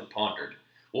his mouth, and pondered.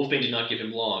 Wolfbane did not give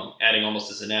him long, adding almost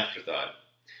as an afterthought.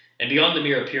 And beyond the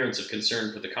mere appearance of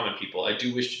concern for the common people, I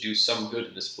do wish to do some good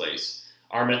in this place.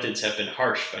 Our methods have been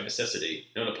harsh by necessity.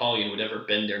 No Napoleon would ever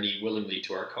bend their knee willingly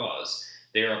to our cause.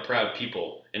 They are a proud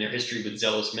people, and their history with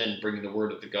zealous men bringing the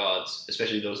word of the gods,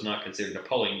 especially those not considered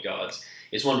Napoleon gods,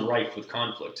 is one rife with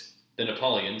conflict. The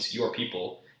Napoleons, your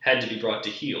people, had to be brought to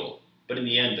heel, but in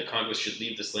the end the conquest should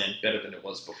leave this land better than it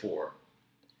was before.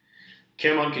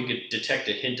 Caermon could detect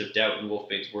a hint of doubt in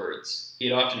Wolfbane's words. He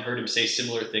had often heard him say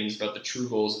similar things about the true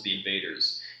goals of the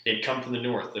invaders. They had come from the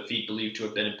north, a feat believed to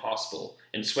have been impossible,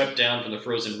 and swept down from the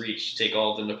frozen reach to take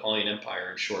all of the Napoleon Empire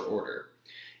in short order.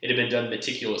 It had been done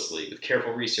meticulously, with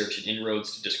careful research and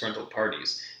inroads to disgruntled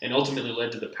parties, and ultimately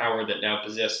led to the power that now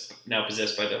possessed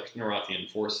by the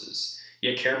Nerathian forces.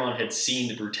 Yet Caermon had seen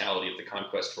the brutality of the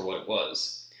conquest for what it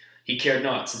was. He cared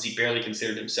not, since he barely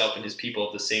considered himself and his people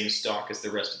of the same stock as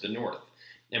the rest of the north,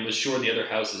 and was sure the other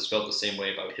houses felt the same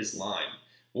way about his line.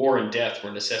 War and death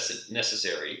were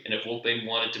necessary, and if Wolfbane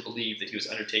wanted to believe that he was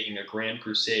undertaking a grand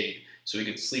crusade so he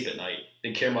could sleep at night,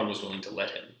 then Caermon was willing to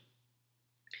let him.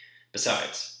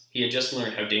 Besides, he had just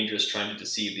learned how dangerous trying to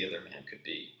deceive the other man could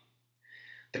be.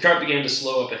 The cart began to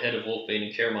slow up ahead of Wolfbane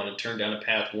and Caermon and turned down a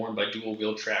path worn by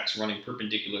dual-wheel tracks running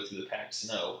perpendicular through the packed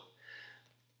snow.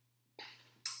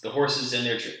 The horses and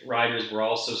their riders were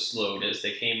also slowed as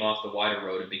they came off the wider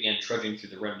road and began trudging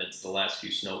through the remnants of the last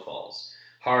few snowfalls,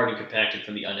 hard and compacted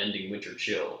from the unending winter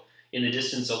chill. In the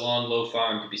distance, a long, low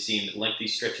farm could be seen with lengthy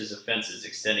stretches of fences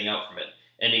extending out from it,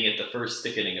 ending at the first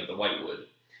thickening of the whitewood.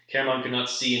 Caermon could not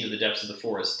see into the depths of the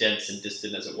forest, dense and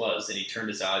distant as it was, and he turned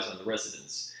his eyes on the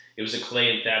residence. It was a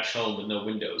clay and thatch home with no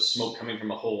windows, smoke coming from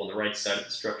a hole on the right side of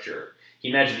the structure. He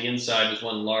imagined the inside was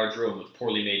one large room with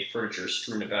poorly made furniture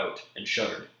strewn about, and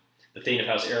shuddered. The Thane of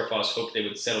House Erephos hoped they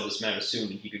would settle this matter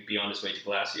soon and he could be on his way to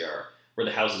Glaciar, where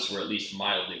the houses were at least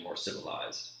mildly more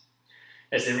civilized.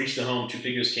 As they reached the home, two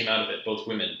figures came out of it, both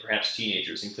women, perhaps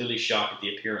teenagers, and clearly shocked at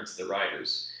the appearance of the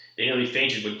riders. They nearly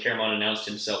fainted when Caermon announced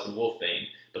himself and Wolfbane,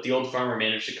 but the old farmer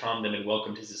managed to calm them and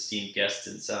welcomed his esteemed guests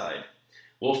inside.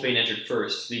 Wolfbane entered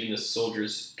first, leaving the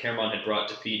soldiers Caermon had brought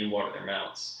to feed and water their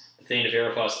mounts. The Thane of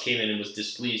Erephos came in and was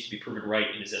displeased to be proven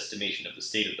right in his estimation of the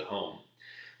state of the home.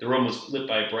 The room was lit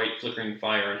by a bright, flickering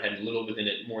fire and had little within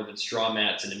it more than straw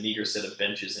mats and a meager set of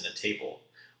benches and a table.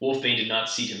 Wolfbane did not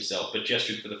seat himself, but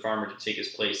gestured for the farmer to take his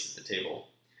place at the table.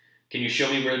 "Can you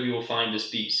show me where we will find this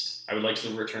beast? I would like to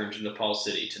return to Nepal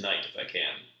City tonight, if I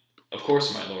can." "Of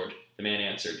course, my lord," the man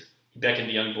answered. He beckoned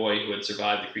the young boy who had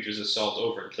survived the creature's assault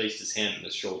over and placed his hand on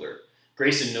his shoulder.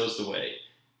 "Grayson knows the way,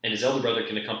 and his elder brother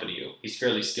can accompany you. He's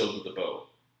fairly skilled with the bow."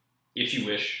 "If you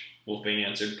wish," Wolfbane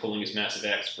answered, pulling his massive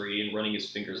axe free and running his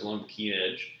fingers along the keen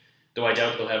edge, "though I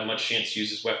doubt he'll have much chance to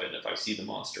use his weapon if I see the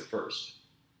monster first."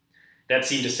 That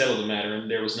seemed to settle the matter, and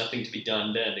there was nothing to be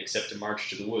done then except to march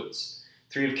to the woods.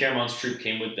 3 of Caermon's troop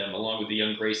came with them, along with the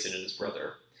young Grayson and his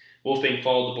brother. Wolfbane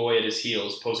followed the boy at his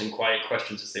heels, posing quiet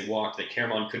questions as they walked that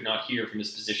Caermon could not hear from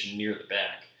his position near the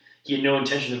back. He had no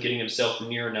intention of getting himself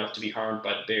near enough to be harmed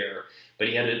by the bear, but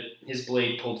he had his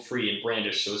blade pulled free and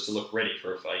brandished so as to look ready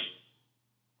for a fight.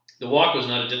 The walk was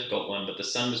not a difficult one, but the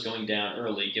sun was going down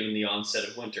early, given the onset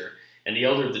of winter, and the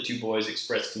elder of the 2 boys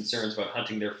expressed concerns about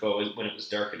hunting their foe when it was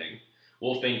darkening.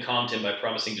 Wolfbane calmed him by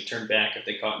promising to turn back if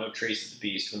they caught no trace of the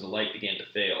beast when the light began to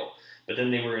fail, but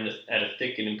then they were at a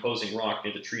thick and imposing rock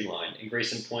near the tree line, and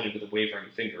Grayson pointed with a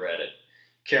wavering finger at it.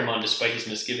 Caermon, despite his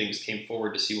misgivings, came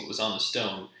forward to see what was on the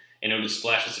stone, and noted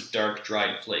splashes of dark,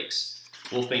 dried flakes.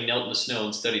 Wolfbane knelt in the snow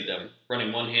and studied them,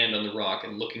 running one hand on the rock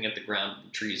and looking at the ground and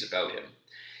the trees about him.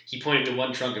 He pointed to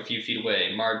one trunk a few feet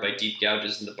away, marred by deep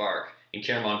gouges in the bark, and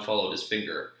Caermon followed his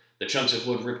finger. The chunks of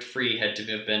wood ripped free had to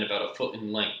have been about a foot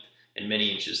in length and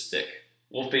many inches thick.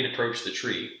 Wolfbane approached the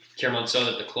tree. Caermon saw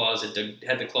that the claws had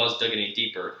the claws dug any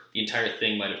deeper, the entire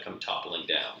thing might have come toppling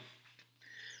down.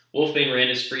 Wolfbane ran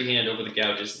his free hand over the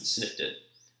gouges and sniffed it.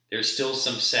 There is still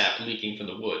some sap leaking from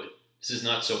the wood. This is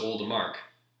not so old a mark.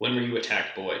 When were you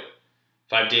attacked, boy?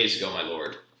 5 days ago, my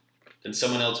lord. Then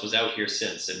someone else was out here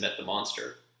since and met the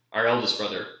monster. Our eldest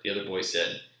brother, the other boy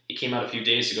said. He came out a few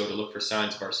days ago to look for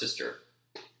signs of our sister.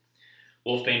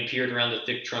 Wolfbane peered around the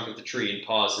thick trunk of the tree and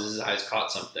paused as his eyes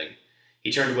caught something.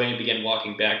 He turned away and began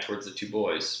walking back towards the 2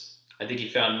 boys. I think he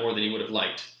found more than he would have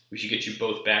liked. We should get you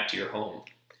both back to your home.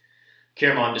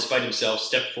 Caermon, despite himself,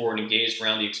 stepped forward and gazed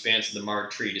round the expanse of the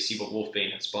marred tree to see what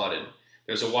Wolfbane had spotted.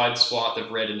 There was a wide swath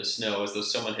of red in the snow, as though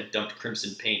someone had dumped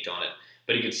crimson paint on it,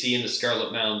 but he could see in the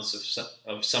scarlet mounds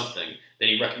of something. Then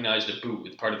he recognized a boot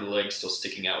with part of the leg still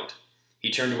sticking out. He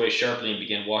turned away sharply and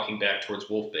began walking back towards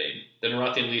Wolfbane. The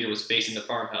Nerathian leader was facing the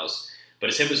farmhouse, but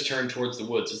his head was turned towards the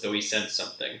woods as though he sensed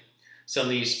something.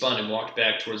 Suddenly he spun and walked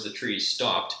back towards the trees,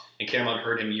 stopped, and Caramon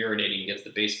heard him urinating against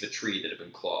the base of a tree that had been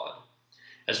clawed.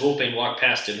 As Wolfbane walked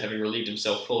past him, having relieved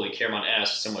himself fully, Caramon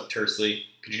asked, somewhat tersely,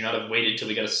 "Could you not have waited till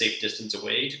we got a safe distance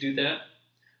away to do that?"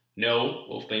 "No,"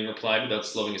 Wolfbane replied without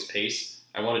slowing his pace.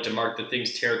 "I wanted to mark the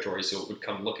thing's territory so it would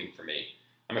come looking for me.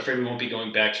 I'm afraid we won't be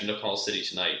going back to Nook Hall City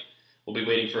tonight. We'll be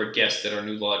waiting for a guest at our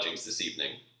new lodgings this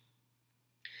evening."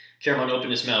 Caramon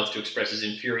opened his mouth to express his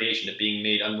infuriation at being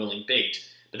made unwilling bait,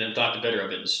 but then thought the better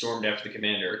of it and stormed after the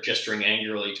commander, gesturing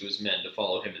angrily to his men to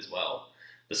follow him as well.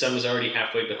 The sun was already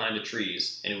halfway behind the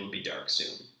trees, and it would be dark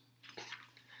soon.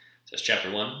 So that's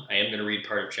Chapter 1. I am going to read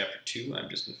part of Chapter 2. I'm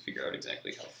just going to figure out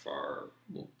exactly how far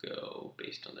we'll go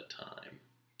based on the time.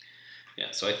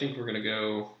 Yeah, so I think we're going to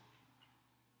go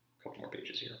a couple more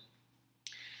pages here.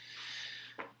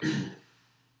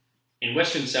 In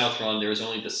western Southron, there is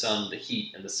only the sun, the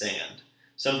heat, and the sand.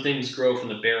 Some things grow from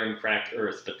the barren, cracked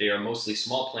earth, but they are mostly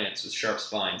small plants with sharp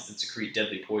spines that secrete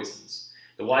deadly poisons.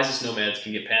 The wisest nomads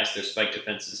can get past their spiked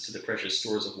defenses to the precious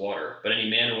stores of water, but any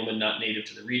man or woman not native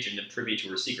to the region and privy to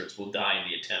her secrets will die in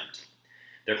the attempt.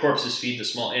 Their corpses feed the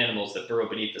small animals that burrow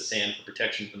beneath the sand for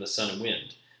protection from the sun and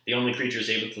wind, the only creatures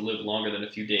able to live longer than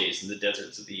a few days in the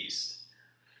deserts of the east.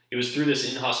 It was through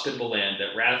this inhospitable land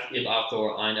that Rath Ib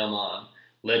Athor Ein Elman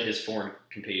led his foreign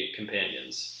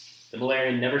companions. The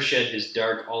Malarian never shed his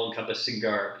dark, all-encompassing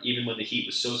garb, even when the heat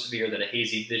was so severe that a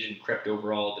hazy vision crept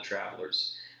over all the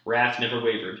travelers. Rath never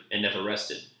wavered and never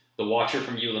rested. The Watcher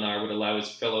from Yulinar would allow his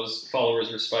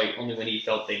followers respite only when he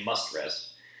felt they must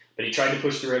rest, but he tried to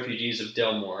push the refugees of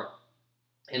Delmore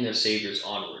and their saviors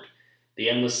onward. The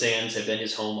endless sands had been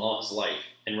his home all his life,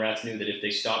 and Rath knew that if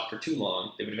they stopped for too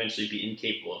long, they would eventually be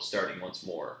incapable of starting once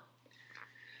more.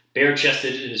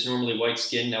 Bare-chested in his normally white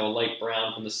skin, now a light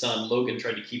brown from the sun, Logan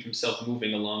tried to keep himself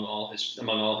moving among all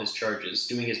his charges,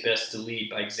 doing his best to lead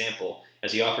by example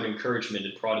as he offered encouragement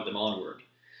and prodded them onward.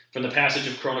 From the passage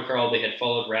of Chronocarl, they had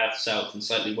followed Rath south and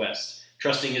slightly west,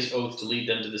 trusting his oath to lead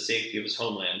them to the safety of his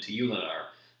homeland, to Yulinar,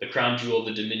 the crown jewel of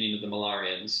the dominion of the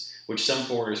Malarians, which some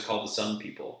foreigners call the Sun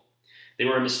People. They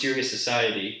were a mysterious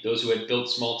society, those who had built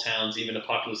small towns, even a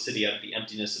populous city, out of the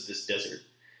emptiness of this desert.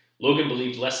 Logan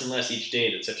believed less and less each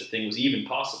day that such a thing was even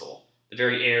possible. The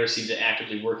very air seemed to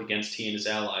actively work against he and his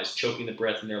allies, choking the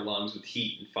breath in their lungs with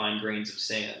heat and fine grains of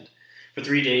sand. For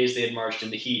 3 days they had marched in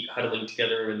the heat, huddling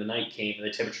together when the night came, and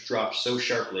the temperature dropped so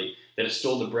sharply that it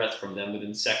stole the breath from them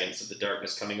within seconds of the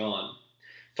darkness coming on.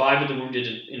 5 of the wounded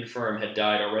and infirm had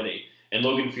died already, and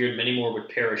Logan feared many more would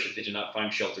perish if they did not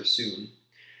find shelter soon.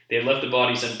 They had left the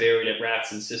bodies unburied at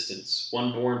Rath's insistence,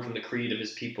 one born from the creed of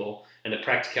his people and the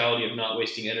practicality of not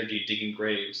wasting energy digging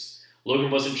graves.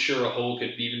 Logan wasn't sure a hole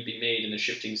could even be made in the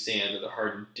shifting sand or the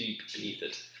hardened deep beneath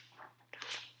it.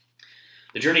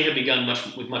 The journey had begun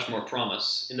with much more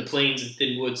promise. In the plains and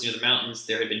thin woods near the mountains,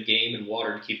 there had been game and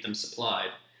water to keep them supplied.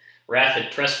 Rath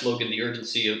had pressed upon Logan the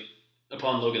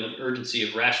urgency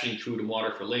of rationing food and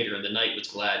water for later, and the knight was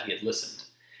glad he had listened.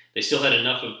 They still had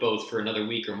enough of both for another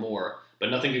week or more, but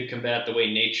nothing could combat the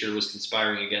way nature was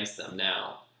conspiring against them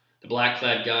now. The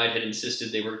black-clad guide had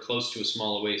insisted they were close to a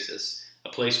small oasis, a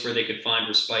place where they could find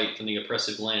respite from the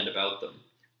oppressive land about them.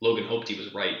 Logan hoped he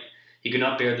was right. He could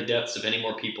not bear the deaths of any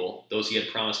more people, those he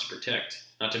had promised to protect,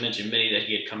 not to mention many that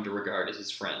he had come to regard as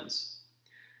his friends.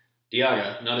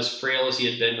 Diaga, not as frail as he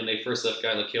had been when they first left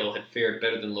Gylakill, had fared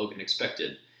better than Logan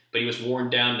expected, but he was worn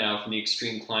down now from the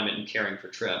extreme climate and caring for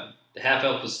Treb. The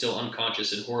half-elf was still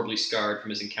unconscious and horribly scarred from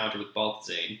his encounter with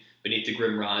Balthazane beneath the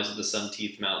grim rise of the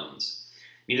Sun-Teeth Mountains.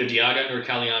 Neither Diaga nor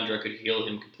Kaliandra could heal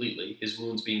him completely, his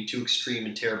wounds being too extreme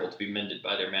and terrible to be mended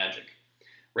by their magic.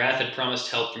 Rath had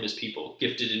promised help from his people,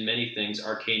 gifted in many things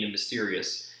arcane and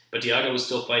mysterious, but Diaga was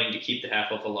still fighting to keep the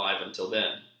half-elf alive until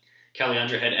then.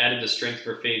 Kaliandra had added the strength of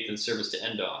her faith and service to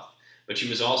Endoth, but she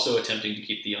was also attempting to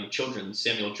keep the young children,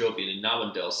 Samuel Jovian and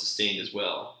Nawandel, sustained as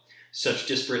well. Such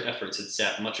disparate efforts had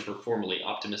sapped much of her formerly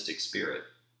optimistic spirit.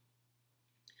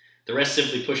 The rest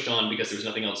simply pushed on because there was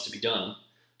nothing else to be done.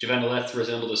 Javanaleth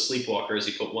resembled a sleepwalker as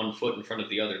he put one foot in front of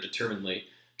the other determinedly,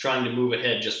 trying to move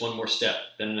ahead just one more step,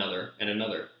 then another, and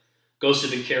another. Ghost had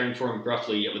been caring for him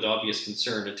gruffly, yet with obvious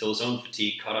concern, until his own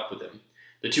fatigue caught up with him.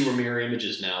 The two were mirror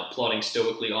images now, plodding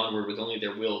stoically onward with only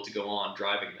their will to go on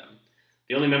driving them.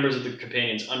 The only members of the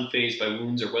companions unfazed by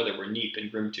wounds or weather were Neep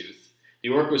and Grimtooth. The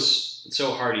orc was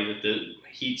so hardy that the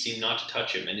heat seemed not to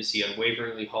touch him, and as he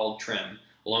unwaveringly hauled Trem,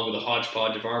 along with a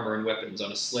hodgepodge of armor and weapons,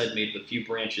 on a sled made of the few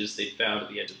branches they'd found at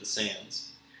the edge of the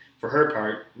sands. For her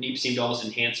part, Neep seemed almost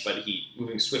enhanced by the heat,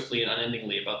 moving swiftly and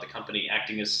unendingly about the company,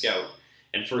 acting as scout,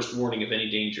 and first warning of any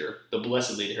danger, though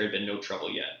blessedly there had been no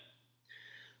trouble yet.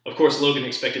 Of course, Logan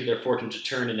expected their fortune to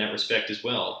turn in that respect as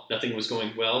well. Nothing was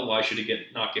going well, why should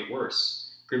it not get worse?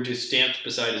 Grimtooth stamped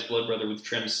beside his blood brother with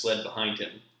Trem's sled behind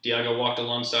him. Diaga walked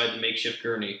alongside the makeshift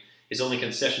gurney, his only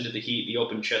concession to the heat the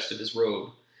open chest of his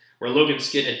robe. Where Logan's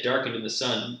skin had darkened in the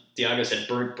sun, Diaga's had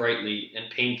burnt brightly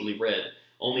and painfully red,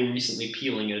 only recently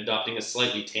peeling and adopting a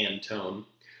slightly tanned tone.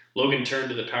 Logan turned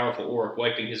to the powerful orc,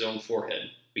 wiping his own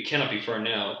forehead. We cannot be far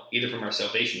now, either from our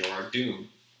salvation or our doom.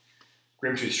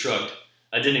 Grimtooth shrugged.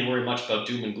 I didn't worry much about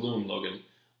doom and gloom, Logan.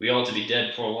 We ought to be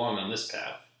dead before long on this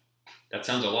path. That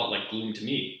sounds a lot like gloom to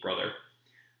me, brother.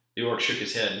 The orc shook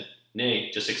his head. Nay,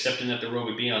 just accepting that the road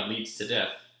we be on leads to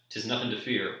death. 'Tis nothing to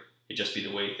fear. It just be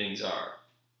the way things are.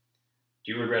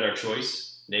 Do you regret our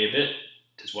choice? Nay, a bit.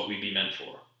 'Tis what we be meant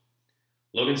for.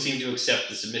 Logan seemed to accept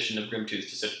the submission of Grimtooth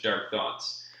to such dark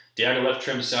thoughts. Diaga left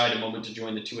Trem's side a moment to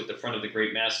join the two at the front of the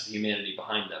great mass of humanity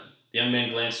behind them. The young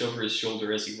man glanced over his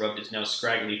shoulder as he rubbed his now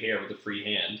scraggly hair with a free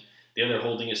hand, the other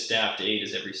holding his staff to aid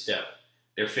his every step.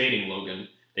 They're fading, Logan.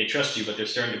 They trust you, but they're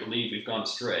starting to believe we've gone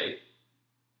astray.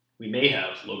 We may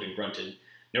have, Logan grunted.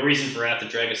 No reason for Wrath to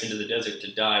drag us into the desert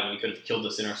to die when he could have killed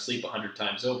us in our sleep 100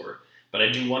 times over, but I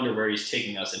do wonder where he's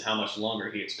taking us and how much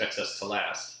longer he expects us to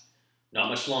last. Not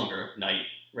much longer, Knight.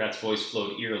 Wrath's voice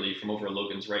flowed eerily from over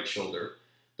Logan's right shoulder.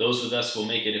 Those with us will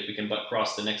make it if we can but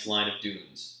cross the next line of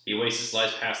dunes. The oasis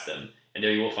lies past them, and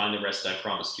there you will find the rest I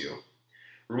promised you.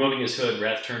 Removing his hood,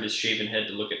 Wrath turned his shaven head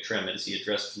to look at Trem as he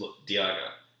addressed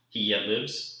Diaga. He yet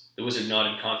lives? The wizard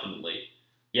nodded confidently.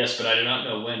 Yes, but I do not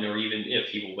know when or even if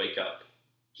he will wake up.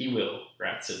 He will,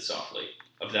 Wrath said softly.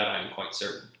 Of that I am quite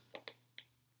certain.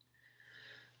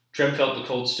 Trem felt the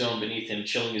cold stone beneath him,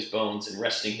 chilling his bones and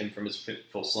wresting him from his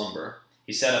fitful slumber.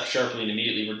 He sat up sharply and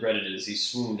immediately regretted it as he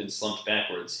swooned and slumped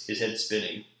backwards, his head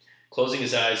spinning. Closing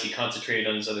his eyes, he concentrated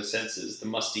on his other senses, the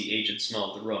musty, aged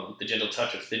smell of the room, the gentle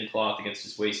touch of thin cloth against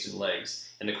his waist and legs,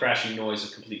 and the crashing noise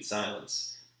of complete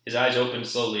silence. His eyes opened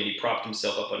slowly, and he propped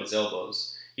himself up on his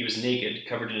elbows. He was naked,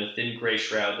 covered in a thin gray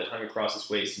shroud that hung across his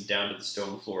waist and down to the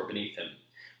stone floor beneath him.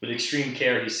 With extreme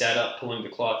care, he sat up, pulling the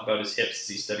cloth about his hips as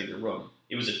he studied the room.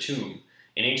 It was a tomb,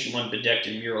 an ancient one bedecked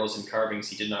in murals and carvings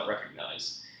he did not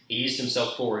recognize. He eased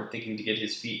himself forward, thinking to get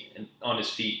on his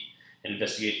feet and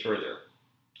investigate further.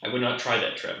 I would not try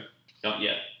that, Trem. Not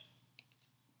yet.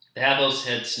 The half-elf's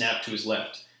head snapped to his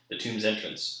left, the tomb's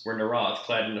entrance, where Narath,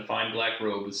 clad in a fine black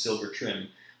robe with silver trim,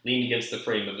 leaned against the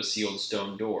frame of a sealed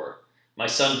stone door. My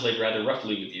son played rather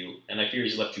roughly with you, and I fear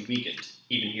he's left you weakened,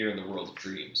 even here in the world of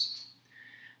dreams.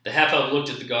 The half-elf looked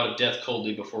at the god of death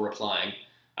coldly before replying.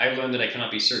 I have learned that I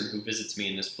cannot be certain who visits me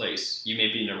in this place. You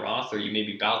may be Narath, or you may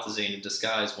be Balthazane in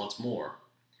disguise once more.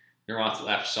 Narath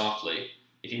laughed softly.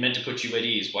 If he meant to put you at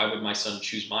ease, why would my son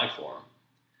choose my form?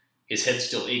 His head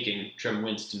still aching, Trem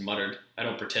winced and muttered, I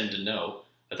don't pretend to know.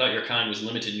 I thought your kind was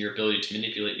limited in your ability to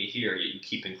manipulate me here, yet you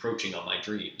keep encroaching on my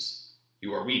dreams.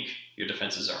 You are weak. Your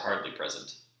defenses are hardly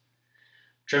present.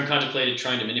 Trem contemplated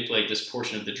trying to manipulate this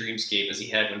portion of the dreamscape as he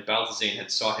had when Balthazane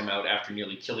had sought him out after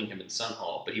nearly killing him in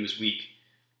Sunhall, but he was weak,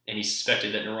 and he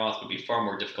suspected that Narath would be far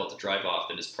more difficult to drive off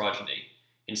than his progeny.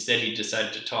 Instead, he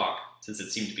decided to talk, since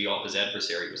it seemed to be all his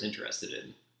adversary was interested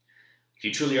in. If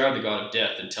you truly are the god of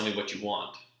death, then tell me what you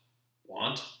want.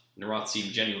 Want? Narath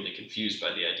seemed genuinely confused by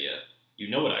the idea. You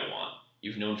know what I want.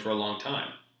 You've known for a long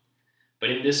time. But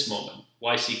in this moment,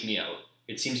 why seek me out?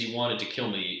 It seems you wanted to kill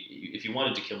me. If you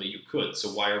wanted to kill me, you could, so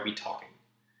why are we talking?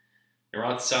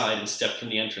 Narath sighed and stepped from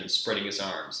the entrance, spreading his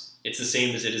arms. It's the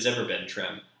same as it has ever been,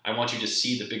 Trem. I want you to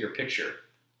see the bigger picture.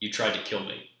 You tried to kill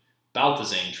me.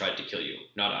 Balthazane tried to kill you,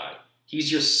 not I.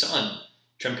 He's your son.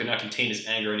 Trem could not contain his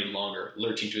anger any longer,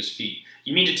 lurching to his feet.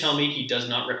 You mean to tell me he does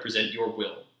not represent your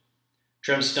will?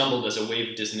 Trem stumbled as a wave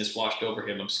of dizziness washed over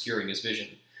him, obscuring his vision.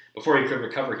 Before he could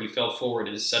recover, he fell forward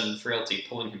in his sudden frailty,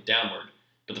 pulling him downward,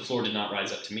 but the floor did not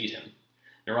rise up to meet him.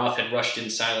 Narath had rushed in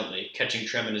silently, catching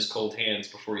Trem in his cold hands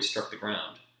before he struck the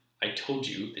ground. I told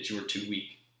you that you were too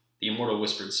weak. The immortal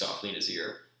whispered softly in his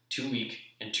ear, too weak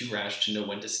and too rash to know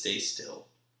when to stay still.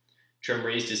 Trem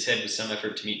raised his head with some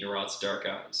effort to meet Narath's dark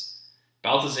eyes.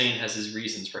 Balthazane has his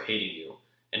reasons for hating you,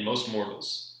 and most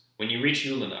mortals. When you reach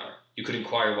Yulinar, you could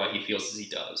inquire why he feels as he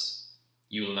does.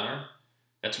 Yulinar?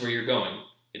 That's where you're going.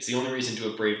 It's the only reason to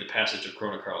have braved the passage of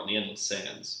Chronocarl in the Endless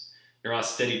Sands. Narath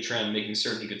steadied Trem, making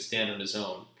certain he could stand on his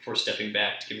own, before stepping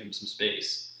back to give him some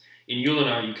space. In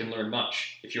Yulinar you can learn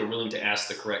much, if you are willing to ask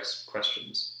the correct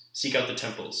questions. Seek out the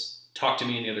temples, talk to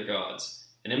me and the other gods,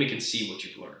 and then we can see what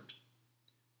you've learned.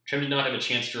 Trem did not have a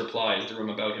chance to reply as the room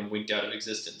about him winked out of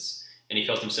existence, and he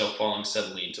felt himself falling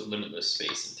suddenly into limitless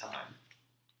space and time.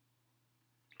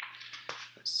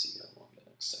 Let's see how long the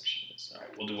next section is.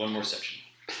 Alright, we'll do one more section.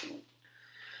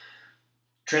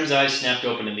 Trem's eyes snapped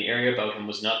open, and the area about him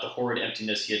was not the horrid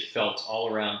emptiness he had felt all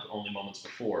around only moments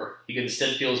before. He could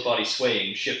instead feel his body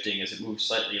swaying, shifting as it moved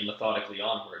slightly and methodically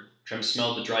onward. Trem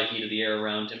smelled the dry heat of the air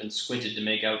around him and squinted to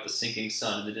make out the sinking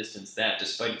sun in the distance that,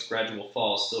 despite its gradual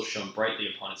fall, still shone brightly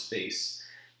upon his face.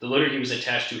 The litter he was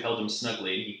attached to held him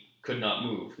snugly, and he could not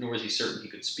move, nor was he certain he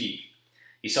could speak.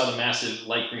 He saw the massive,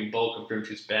 light green bulk of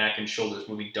Grimtooth's back and shoulders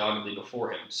moving doggedly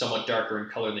before him, somewhat darker in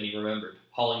color than he remembered,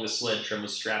 hauling the sled Trem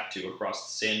was strapped to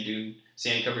across the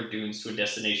sand-covered dunes to a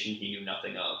destination he knew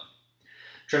nothing of.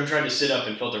 Trem tried to sit up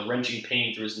and felt a wrenching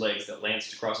pain through his legs that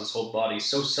lanced across his whole body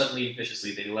so suddenly and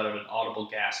viciously that he let out an audible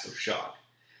gasp of shock.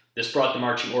 This brought the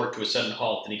marching orc to a sudden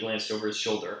halt, and he glanced over his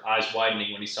shoulder, eyes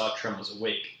widening when he saw Trem was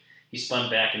awake. He spun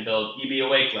back and bellowed, "Ye be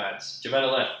awake, lads!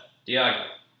 Javanaleth! Diaga!"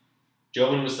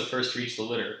 Jovan was the first to reach the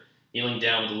litter, kneeling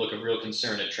down with a look of real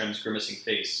concern at Trem's grimacing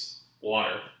face.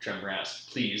 "Water," Trem rasped,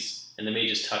 "please, and the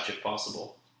mage's touch if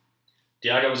possible."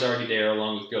 Diaga was already there,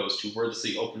 along with Ghost, who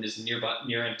wordlessly opened his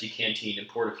near-empty canteen and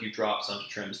poured a few drops onto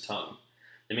Trem's tongue.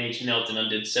 The mage knelt and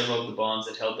undid several of the bonds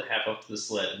that held the half up to the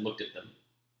sled and looked at them.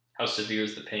 "How severe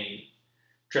is the pain?"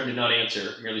 Trem did not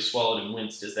answer, merely swallowed and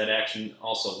winced as that action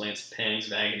also lanced pangs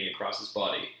of agony across his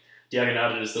body. Diaga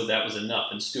nodded as though that was enough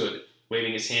and stood,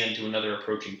 waving his hand to another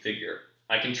approaching figure.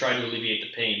 "I can try to alleviate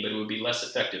the pain, but it would be less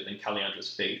effective than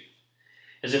Kaliandra's faith."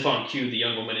 As if on cue, the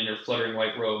young woman in her fluttering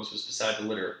white robes was beside the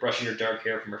litter, brushing her dark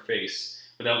hair from her face.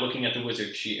 Without looking at the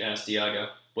wizard, she asked Diaga,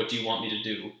 "What do you want me to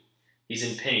do?" "He's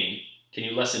in pain. Can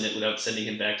you lessen it without sending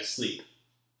him back to sleep?"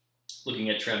 Looking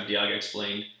at Trem, Diaga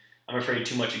explained, "I'm afraid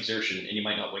too much exertion, and he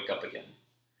might not wake up again."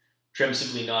 Trem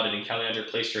simply nodded, and Kaliandra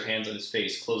placed her hands on his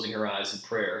face, closing her eyes in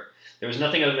prayer. There was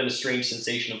nothing other than a strange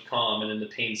sensation of calm, and then the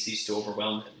pain ceased to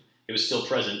overwhelm him. It was still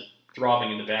present,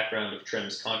 throbbing in the background of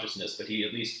Trem's consciousness, but he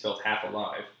at least felt half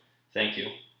alive. "Thank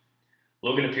you."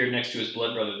 Logan appeared next to his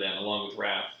blood brother then, along with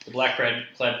Wrath. The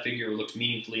black-clad figure looked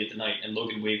meaningfully at the knight, and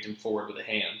Logan waved him forward with a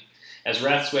hand. As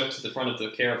Wrath swept to the front of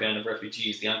the caravan of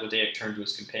refugees, the Anglo-Dayak turned to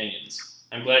his companions.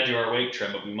 "I'm glad you are awake,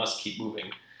 Trem, but we must keep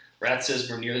moving. Wrath says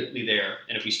we're nearly there,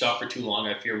 and if we stop for too long,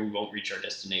 I fear we won't reach our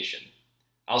destination."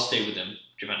 "I'll stay with him,"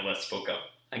 Javanaleth spoke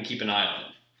up. "I can keep an eye on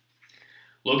him."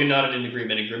 Logan nodded in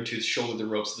agreement, and Grimtooth shouldered the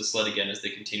ropes of the sled again as they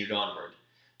continued onward.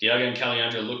 Diaga and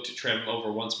Kaliandra looked Trem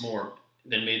over once more,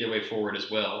 then made their way forward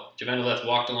as well. Javanaleth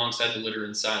walked alongside the litter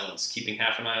in silence, keeping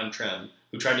half an eye on Trem,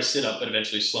 who tried to sit up but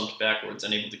eventually slumped backwards,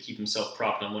 unable to keep himself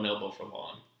propped on one elbow for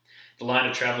long. The line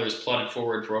of travelers plodded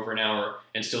forward for over an hour,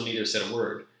 and still neither said a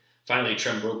word. Finally,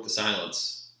 Trem broke the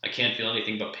silence. "I can't feel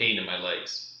anything but pain in my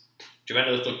legs."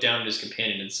 Javanaleth looked down at his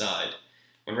companion and sighed.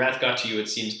 "When Wrath got to you, it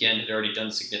seems Gen had already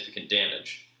done significant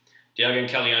damage. Diaga and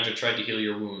Kaliandra tried to heal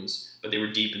your wounds, but they were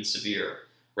deep and severe.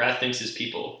 Wrath thinks his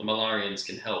people, the Malarians,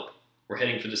 can help. We're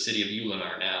heading for the city of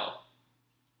Yulinar now."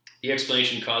 The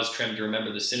explanation caused Trem to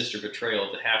remember the sinister betrayal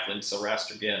of the halfling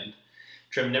Silraster Gend.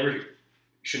 Trem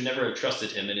should never have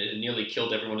trusted him, and it had nearly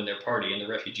killed everyone in their party and the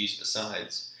refugees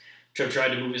besides. Trem tried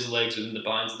to move his legs within the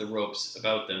binds of the ropes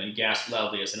about them and gasped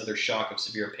loudly as another shock of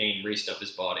severe pain raced up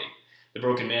his body. The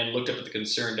broken man looked up at the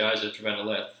concerned eyes of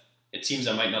Javanaleth. "It seems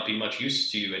I might not be much use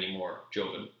to you anymore,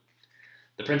 Jovan."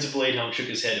 The Prince of Bladehelm shook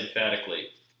his head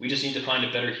emphatically. "We just need to find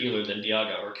a better healer than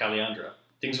Diaga or Kaliandra.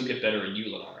 Things will get better in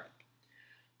Yulinar."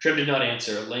 Trem did not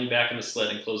answer, laying back on the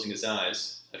sled and closing his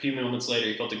eyes. A few moments later,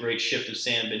 he felt a great shift of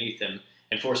sand beneath him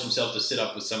and forced himself to sit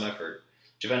up with some effort.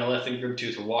 Javanaleth and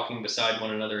Grimtooth were walking beside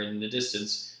one another, and in the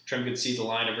distance, Trem could see the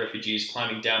line of refugees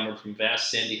climbing downward from vast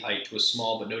sandy height to a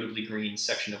small but notably green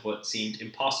section of what seemed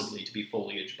impossibly to be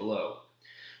foliage below.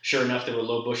 Sure enough, there were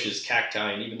low bushes,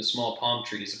 cacti, and even the small palm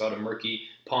trees about a murky,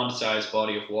 pond-sized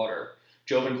body of water.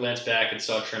 Jovan glanced back and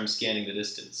saw Trem scanning the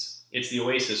distance. "It's the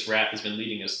oasis Wrath has been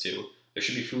leading us to. There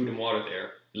should be food and water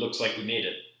there. It looks like we made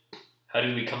it. How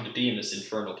did we come to be in this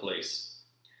infernal place?"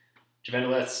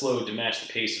 Javanaleth slowed to match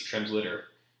the pace of Trem's litter.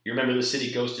 "You remember the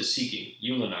city Ghost is seeking,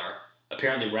 Yulinar.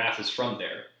 Apparently Wrath is from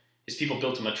there. His people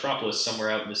built a metropolis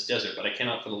somewhere out in this desert, but I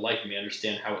cannot for the life of me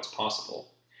understand how it's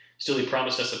possible. Still, he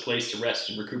promised us a place to rest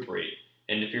and recuperate,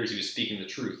 and it appears he was speaking the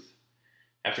truth.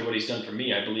 After what he's done for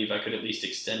me, I believe I could at least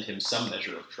extend him some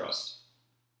measure of trust."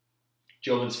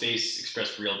 Jovan's face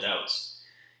expressed real doubts.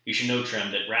 "You should know,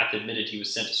 Trem, that Wrath admitted he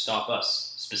was sent to stop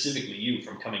us, specifically you,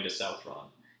 from coming to Southron.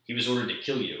 He was ordered to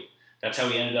kill you. That's how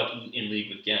he ended up in league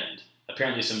with Gend.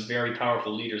 Apparently some very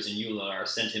powerful leaders in Yulinar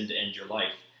sent him to end your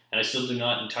life, and I still do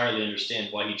not entirely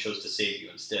understand why he chose to save you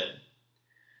instead."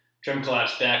 Trem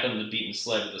collapsed back on the beaten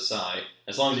sled with a sigh.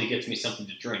 "As long as he gets me something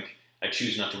to drink, I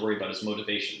choose not to worry about his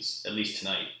motivations, at least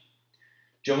tonight."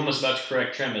 Jovan was about to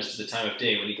correct Trem as to the time of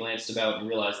day when he glanced about and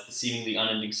realized that the seemingly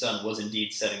unending sun was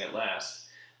indeed setting at last.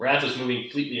 Wrath was moving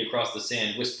fleetly across the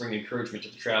sand, whispering encouragement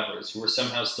to the travelers, who were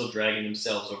somehow still dragging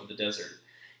themselves over the desert.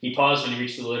 He paused when he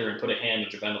reached the litter and put a hand on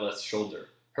Javaneleth's shoulder.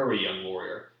 "Hurry, young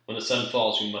warrior. When the sun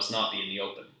falls, we must not be in the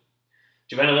open."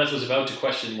 Javaneleth was about to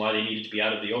question why they needed to be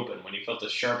out of the open when he felt a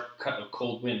sharp cut of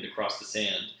cold wind across the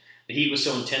sand. The heat was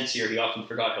so intense here he often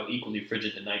forgot how equally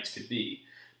frigid the nights could be.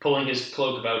 Pulling his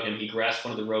cloak about him, he grasped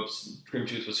one of the ropes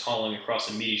Grimtooth was hauling across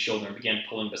a meaty shoulder and began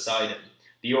pulling beside him.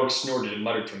 The orc snorted and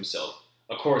muttered to himself.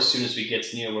 "Of course, soon as we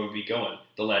get near where we be going,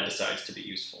 the lad decides to be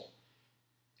useful."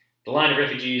 The line of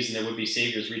refugees and their would-be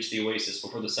saviors reached the oasis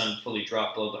before the sun fully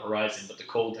dropped below the horizon, but the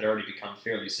cold had already become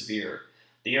fairly severe.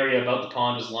 The area about the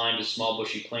pond was lined with small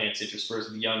bushy plants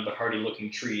interspersed with young but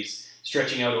hardy-looking trees,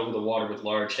 stretching out over the water with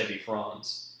large, heavy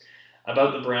fronds.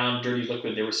 About the brown, dirty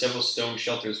liquid there were several stone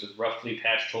shelters with roughly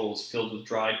patched holes filled with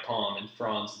dried palm and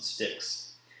fronds and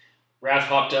sticks. Wrath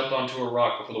hopped up onto a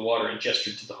rock before the water and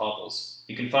gestured to the hovels.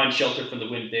 "You can find shelter from the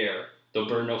wind there, though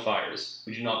burn no fires.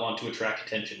 We do not want to attract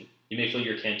attention. You may fill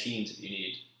your canteens if you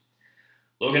need."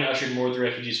 Logan ushered more of the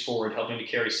refugees forward, helping to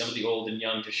carry some of the old and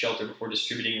young to shelter before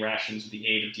distributing rations with the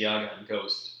aid of Diaga and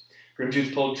Ghost.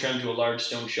 Grimtooth pulled Trem to a large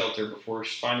stone shelter before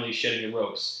finally shedding the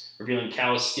ropes, revealing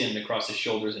calloused skin across his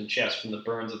shoulders and chest from the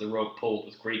burns of the rope pulled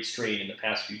with great strain in the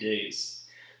past few days.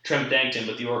 Trem thanked him,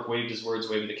 but the orc waved his words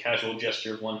away with a casual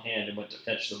gesture of one hand and went to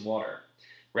fetch them water.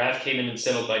 Wrath came in and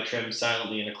settled by Trem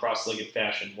silently in a cross-legged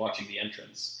fashion, watching the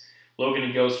entrance. Logan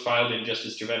and Ghost filed in just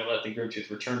as Javaneleth and Grimtooth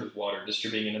returned with water,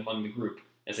 distributing it among the group,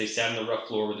 as they sat on the rough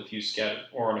floor with on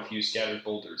a few scattered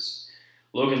boulders.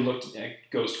 Logan looked at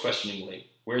Ghost questioningly.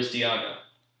 "Where's Diaga?"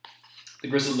 The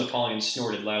grizzled Napoleon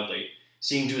snorted loudly.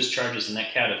 "Seeing to his charges in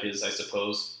that cat of his, I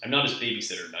suppose. I'm not his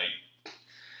babysitter, knight."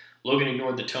 Logan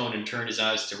ignored the tone and turned his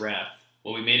eyes to Wrath.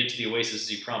 "Well, we made it to the oasis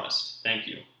as you promised. Thank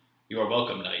you." "You are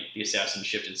welcome, knight." The assassin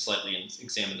shifted slightly and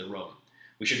examined the room.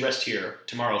 "We should rest here.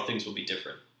 Tomorrow things will be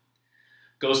different."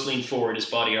 Ghost leaned forward, his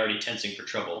body already tensing for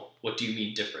trouble. "What do you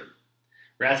mean, different?"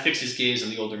 Wrath fixed his gaze on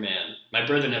the older man. "My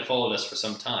brethren have followed us for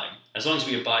some time. As long as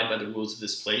we abide by the rules of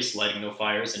this place, lighting no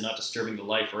fires and not disturbing the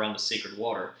life around the sacred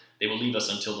water, they will leave us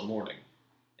until the morning."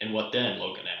 "And what then?"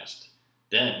 Logan asked.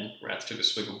 "Then," Wrath took a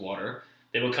swig of water,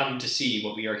 "they will come to see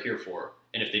what we are here for,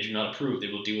 and if they do not approve, they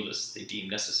will deal with us as they deem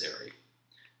necessary."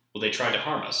 "Will they try to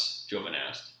harm us?" Joven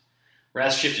asked.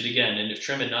 Wrath shifted again, and if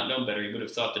Trem had not known better, he would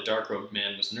have thought the dark-robed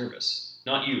man was nervous.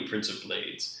 "Not you, Prince of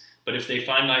Blades. But if they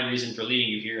find my reason for leading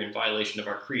you here in violation of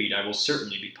our creed, I will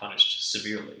certainly be punished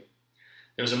severely."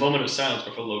 There was a moment of silence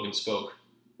before Logan spoke.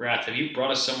 "Wrath, have you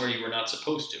brought us somewhere you were not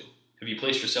supposed to? Have you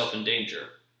placed yourself in danger?"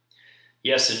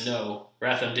 "Yes and no."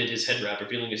 Wrath undid his head wrap,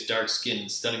 revealing his dark skin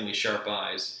and stunningly sharp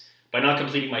eyes. "By not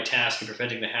completing my task and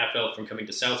preventing the half-elf from coming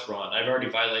to Southron, I have already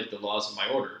violated the laws of my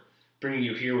order. Bringing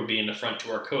you here would be an affront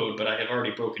to our code, but I have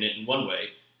already broken it in one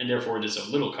way, and therefore it is of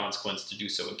little consequence to do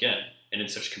so again, and in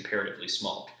such comparatively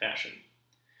small fashion."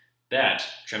 "That,"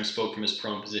 Trem spoke from his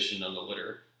prone position on the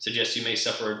litter, "suggests you may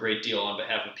suffer a great deal on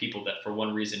behalf of people that, for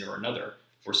one reason or another,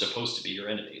 were supposed to be your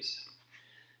enemies."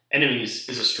 "Enemies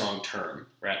is a strong term,"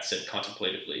 Wrath said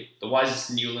contemplatively. "The wisest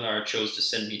in Yulinar chose to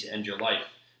send me to end your life,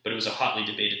 but it was a hotly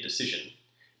debated decision.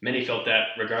 Many felt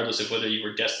that, regardless of whether you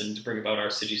were destined to bring about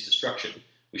our city's destruction,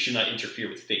 we should not interfere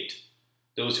with fate.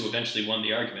 Those who eventually won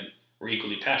the argument were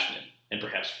equally passionate, and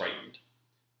perhaps frightened."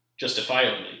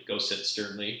 "Justifiably," Ghost said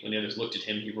sternly. When the others looked at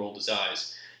him, he rolled his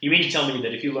eyes. "You mean to tell me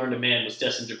that if you learned a man was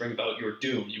destined to bring about your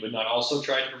doom, you would not also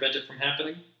try to prevent it from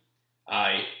happening?"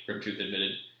 "Aye," Grimtooth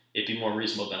admitted. "It'd be more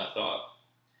reasonable than I thought."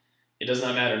 "It does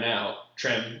not matter now.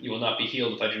 Trem, you will not be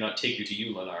healed if I do not take you to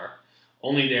Yulinar.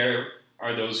 Only there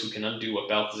are those who can undo what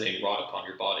Balthazar wrought upon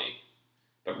your body."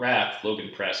 "But Wrath," Logan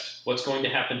pressed, "what's going to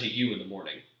happen to you in the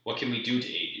morning? What can we do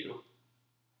to aid you?"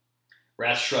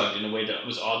 Wrath shrugged in a way that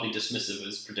was oddly dismissive of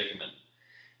his predicament.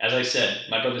 "As I said,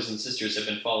 my brothers and sisters have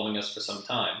been following us for some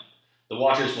time. The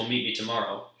Watchers will meet me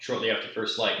tomorrow, shortly after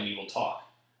first light, and we will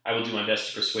talk. I will do my best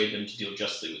to persuade them to deal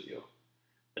justly with you."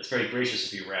 "That's very gracious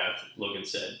of you, Wrath," Logan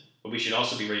said, "but we should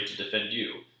also be ready to defend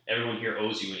you. Everyone here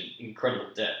owes you an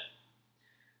incredible debt."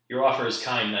 "Your offer is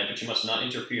kind, knight, but you must not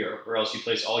interfere, or else you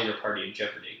place all your party in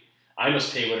jeopardy. I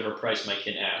must pay whatever price my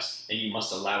kin ask, and you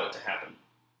must allow it to happen."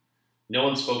 No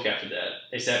one spoke after that.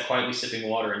 They sat quietly sipping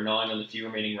water and gnawing on the few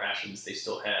remaining rations they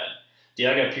still had.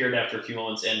 Diaga appeared after a few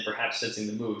moments and, perhaps sensing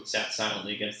the mood, sat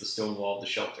silently against the stone wall of the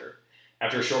shelter.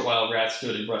 After a short while, Wrath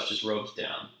stood and brushed his robes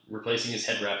down, replacing his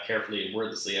head wrap carefully and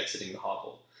wordlessly exiting the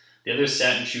hovel. The others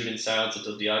sat and chewed in silence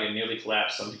until Diaga nearly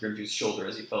collapsed onto Grimtooth's shoulder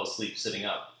as he fell asleep sitting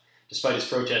up. Despite his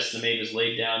protests, the maid was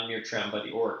laid down near Trem by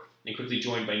the orc, and quickly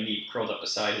joined by Neep, curled up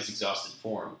beside his exhausted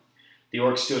form. The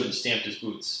orc stood and stamped his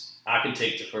boots. "I can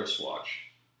take the first watch."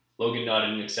 Logan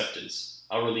nodded in acceptance.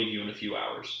 I'll relieve you in a few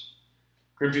hours.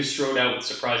 Grimtooth strode out with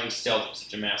surprising stealth for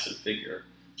such a massive figure.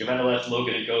 Javanaleth,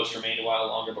 Logan, and Ghost remained a while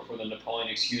longer before the Napoleon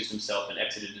excused himself and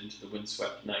exited into the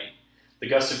windswept night. The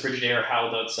gusts of frigid air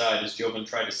howled outside as Jovan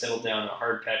tried to settle down on a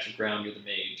hard patch of ground near the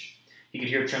mage. He could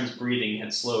hear Trem's breathing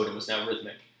had slowed and was now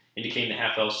rhythmic, indicating the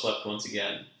half-elf slept once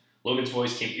again. Logan's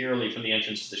voice came eerily from the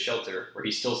entrance to the shelter, where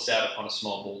he still sat upon a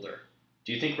small boulder.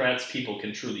 Do you think Rath's people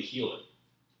can truly heal it?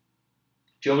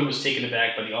 Jovan was taken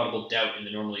aback by the audible doubt in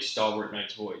the normally stalwart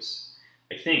knight's voice.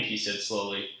 I think, he said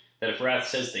slowly, that if Rath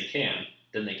says they can,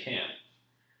 then they can.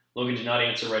 Logan did not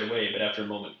answer right away, but after a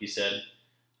moment he said,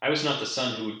 I was not the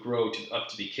son who would grow up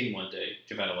to be king one day,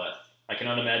 Javanaleth. I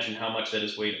cannot imagine how much that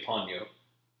is weighed upon you,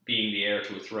 being the heir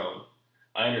to a throne.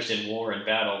 I understand war and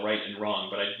battle, right and wrong,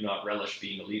 but I do not relish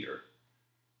being a leader.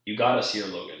 You got us here,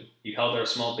 Logan. You held our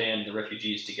small band and the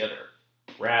refugees together.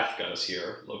 Rath got us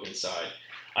here, Logan sighed.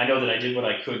 I know that I did what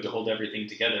I could to hold everything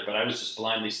together, but I was just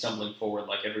blindly stumbling forward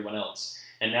like everyone else.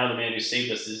 And now the man who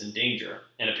saved us is in danger,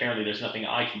 and apparently there's nothing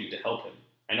I can do to help him.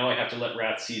 I know I have to let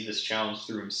Rath see this challenge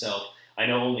through himself. I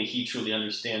know only he truly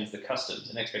understands the customs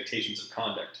and expectations of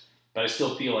conduct, but I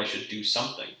still feel I should do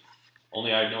something.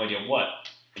 Only I have no idea what,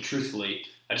 and truthfully,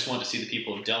 I just want to see the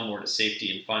people of Delmore to safety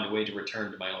and find a way to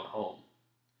return to my own home.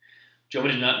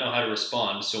 Jovan did not know how to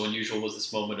respond, so unusual was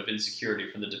this moment of insecurity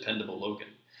from the dependable Logan.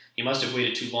 He must have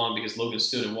waited too long because Logan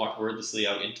stood and walked wordlessly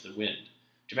out into the wind.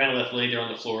 Javanaleth lay there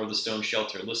on the floor of the stone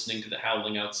shelter, listening to the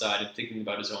howling outside and thinking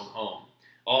about his own home.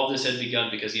 All of this had begun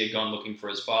because he had gone looking for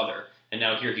his father, and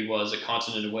now here he was, a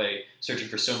continent away, searching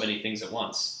for so many things at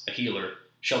once. A healer,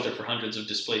 shelter for hundreds of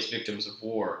displaced victims of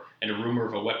war, and a rumor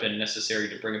of a weapon necessary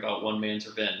to bring about one man's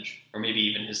revenge, or maybe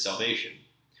even his salvation.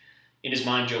 In his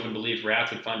mind, Jovan believed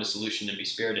Rath would find a solution and be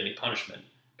spared any punishment,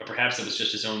 but perhaps it was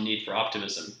just his own need for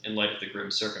optimism in light of the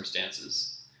grim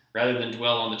circumstances. Rather than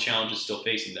dwell on the challenges still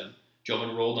facing them,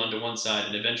 Jovan rolled onto one side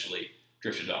and eventually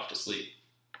drifted off to sleep.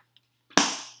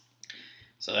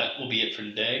 So that will be it for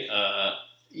today.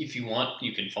 If you want,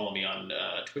 you can follow me on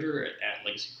Twitter at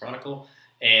Legacy Chronicle,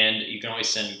 and you can always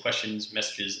send questions,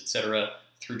 messages, etc.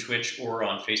 through Twitch or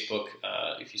on Facebook.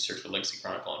 If you search for Legacy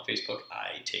Chronicle on Facebook,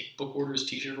 I take book orders,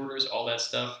 t-shirt orders, all that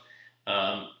stuff.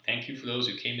 Thank you for those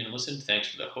who came in and listened. Thanks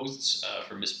for the hosts,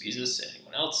 for Miss Beezus and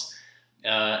anyone else.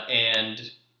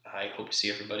 And I hope to see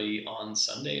everybody on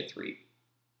Sunday at 3.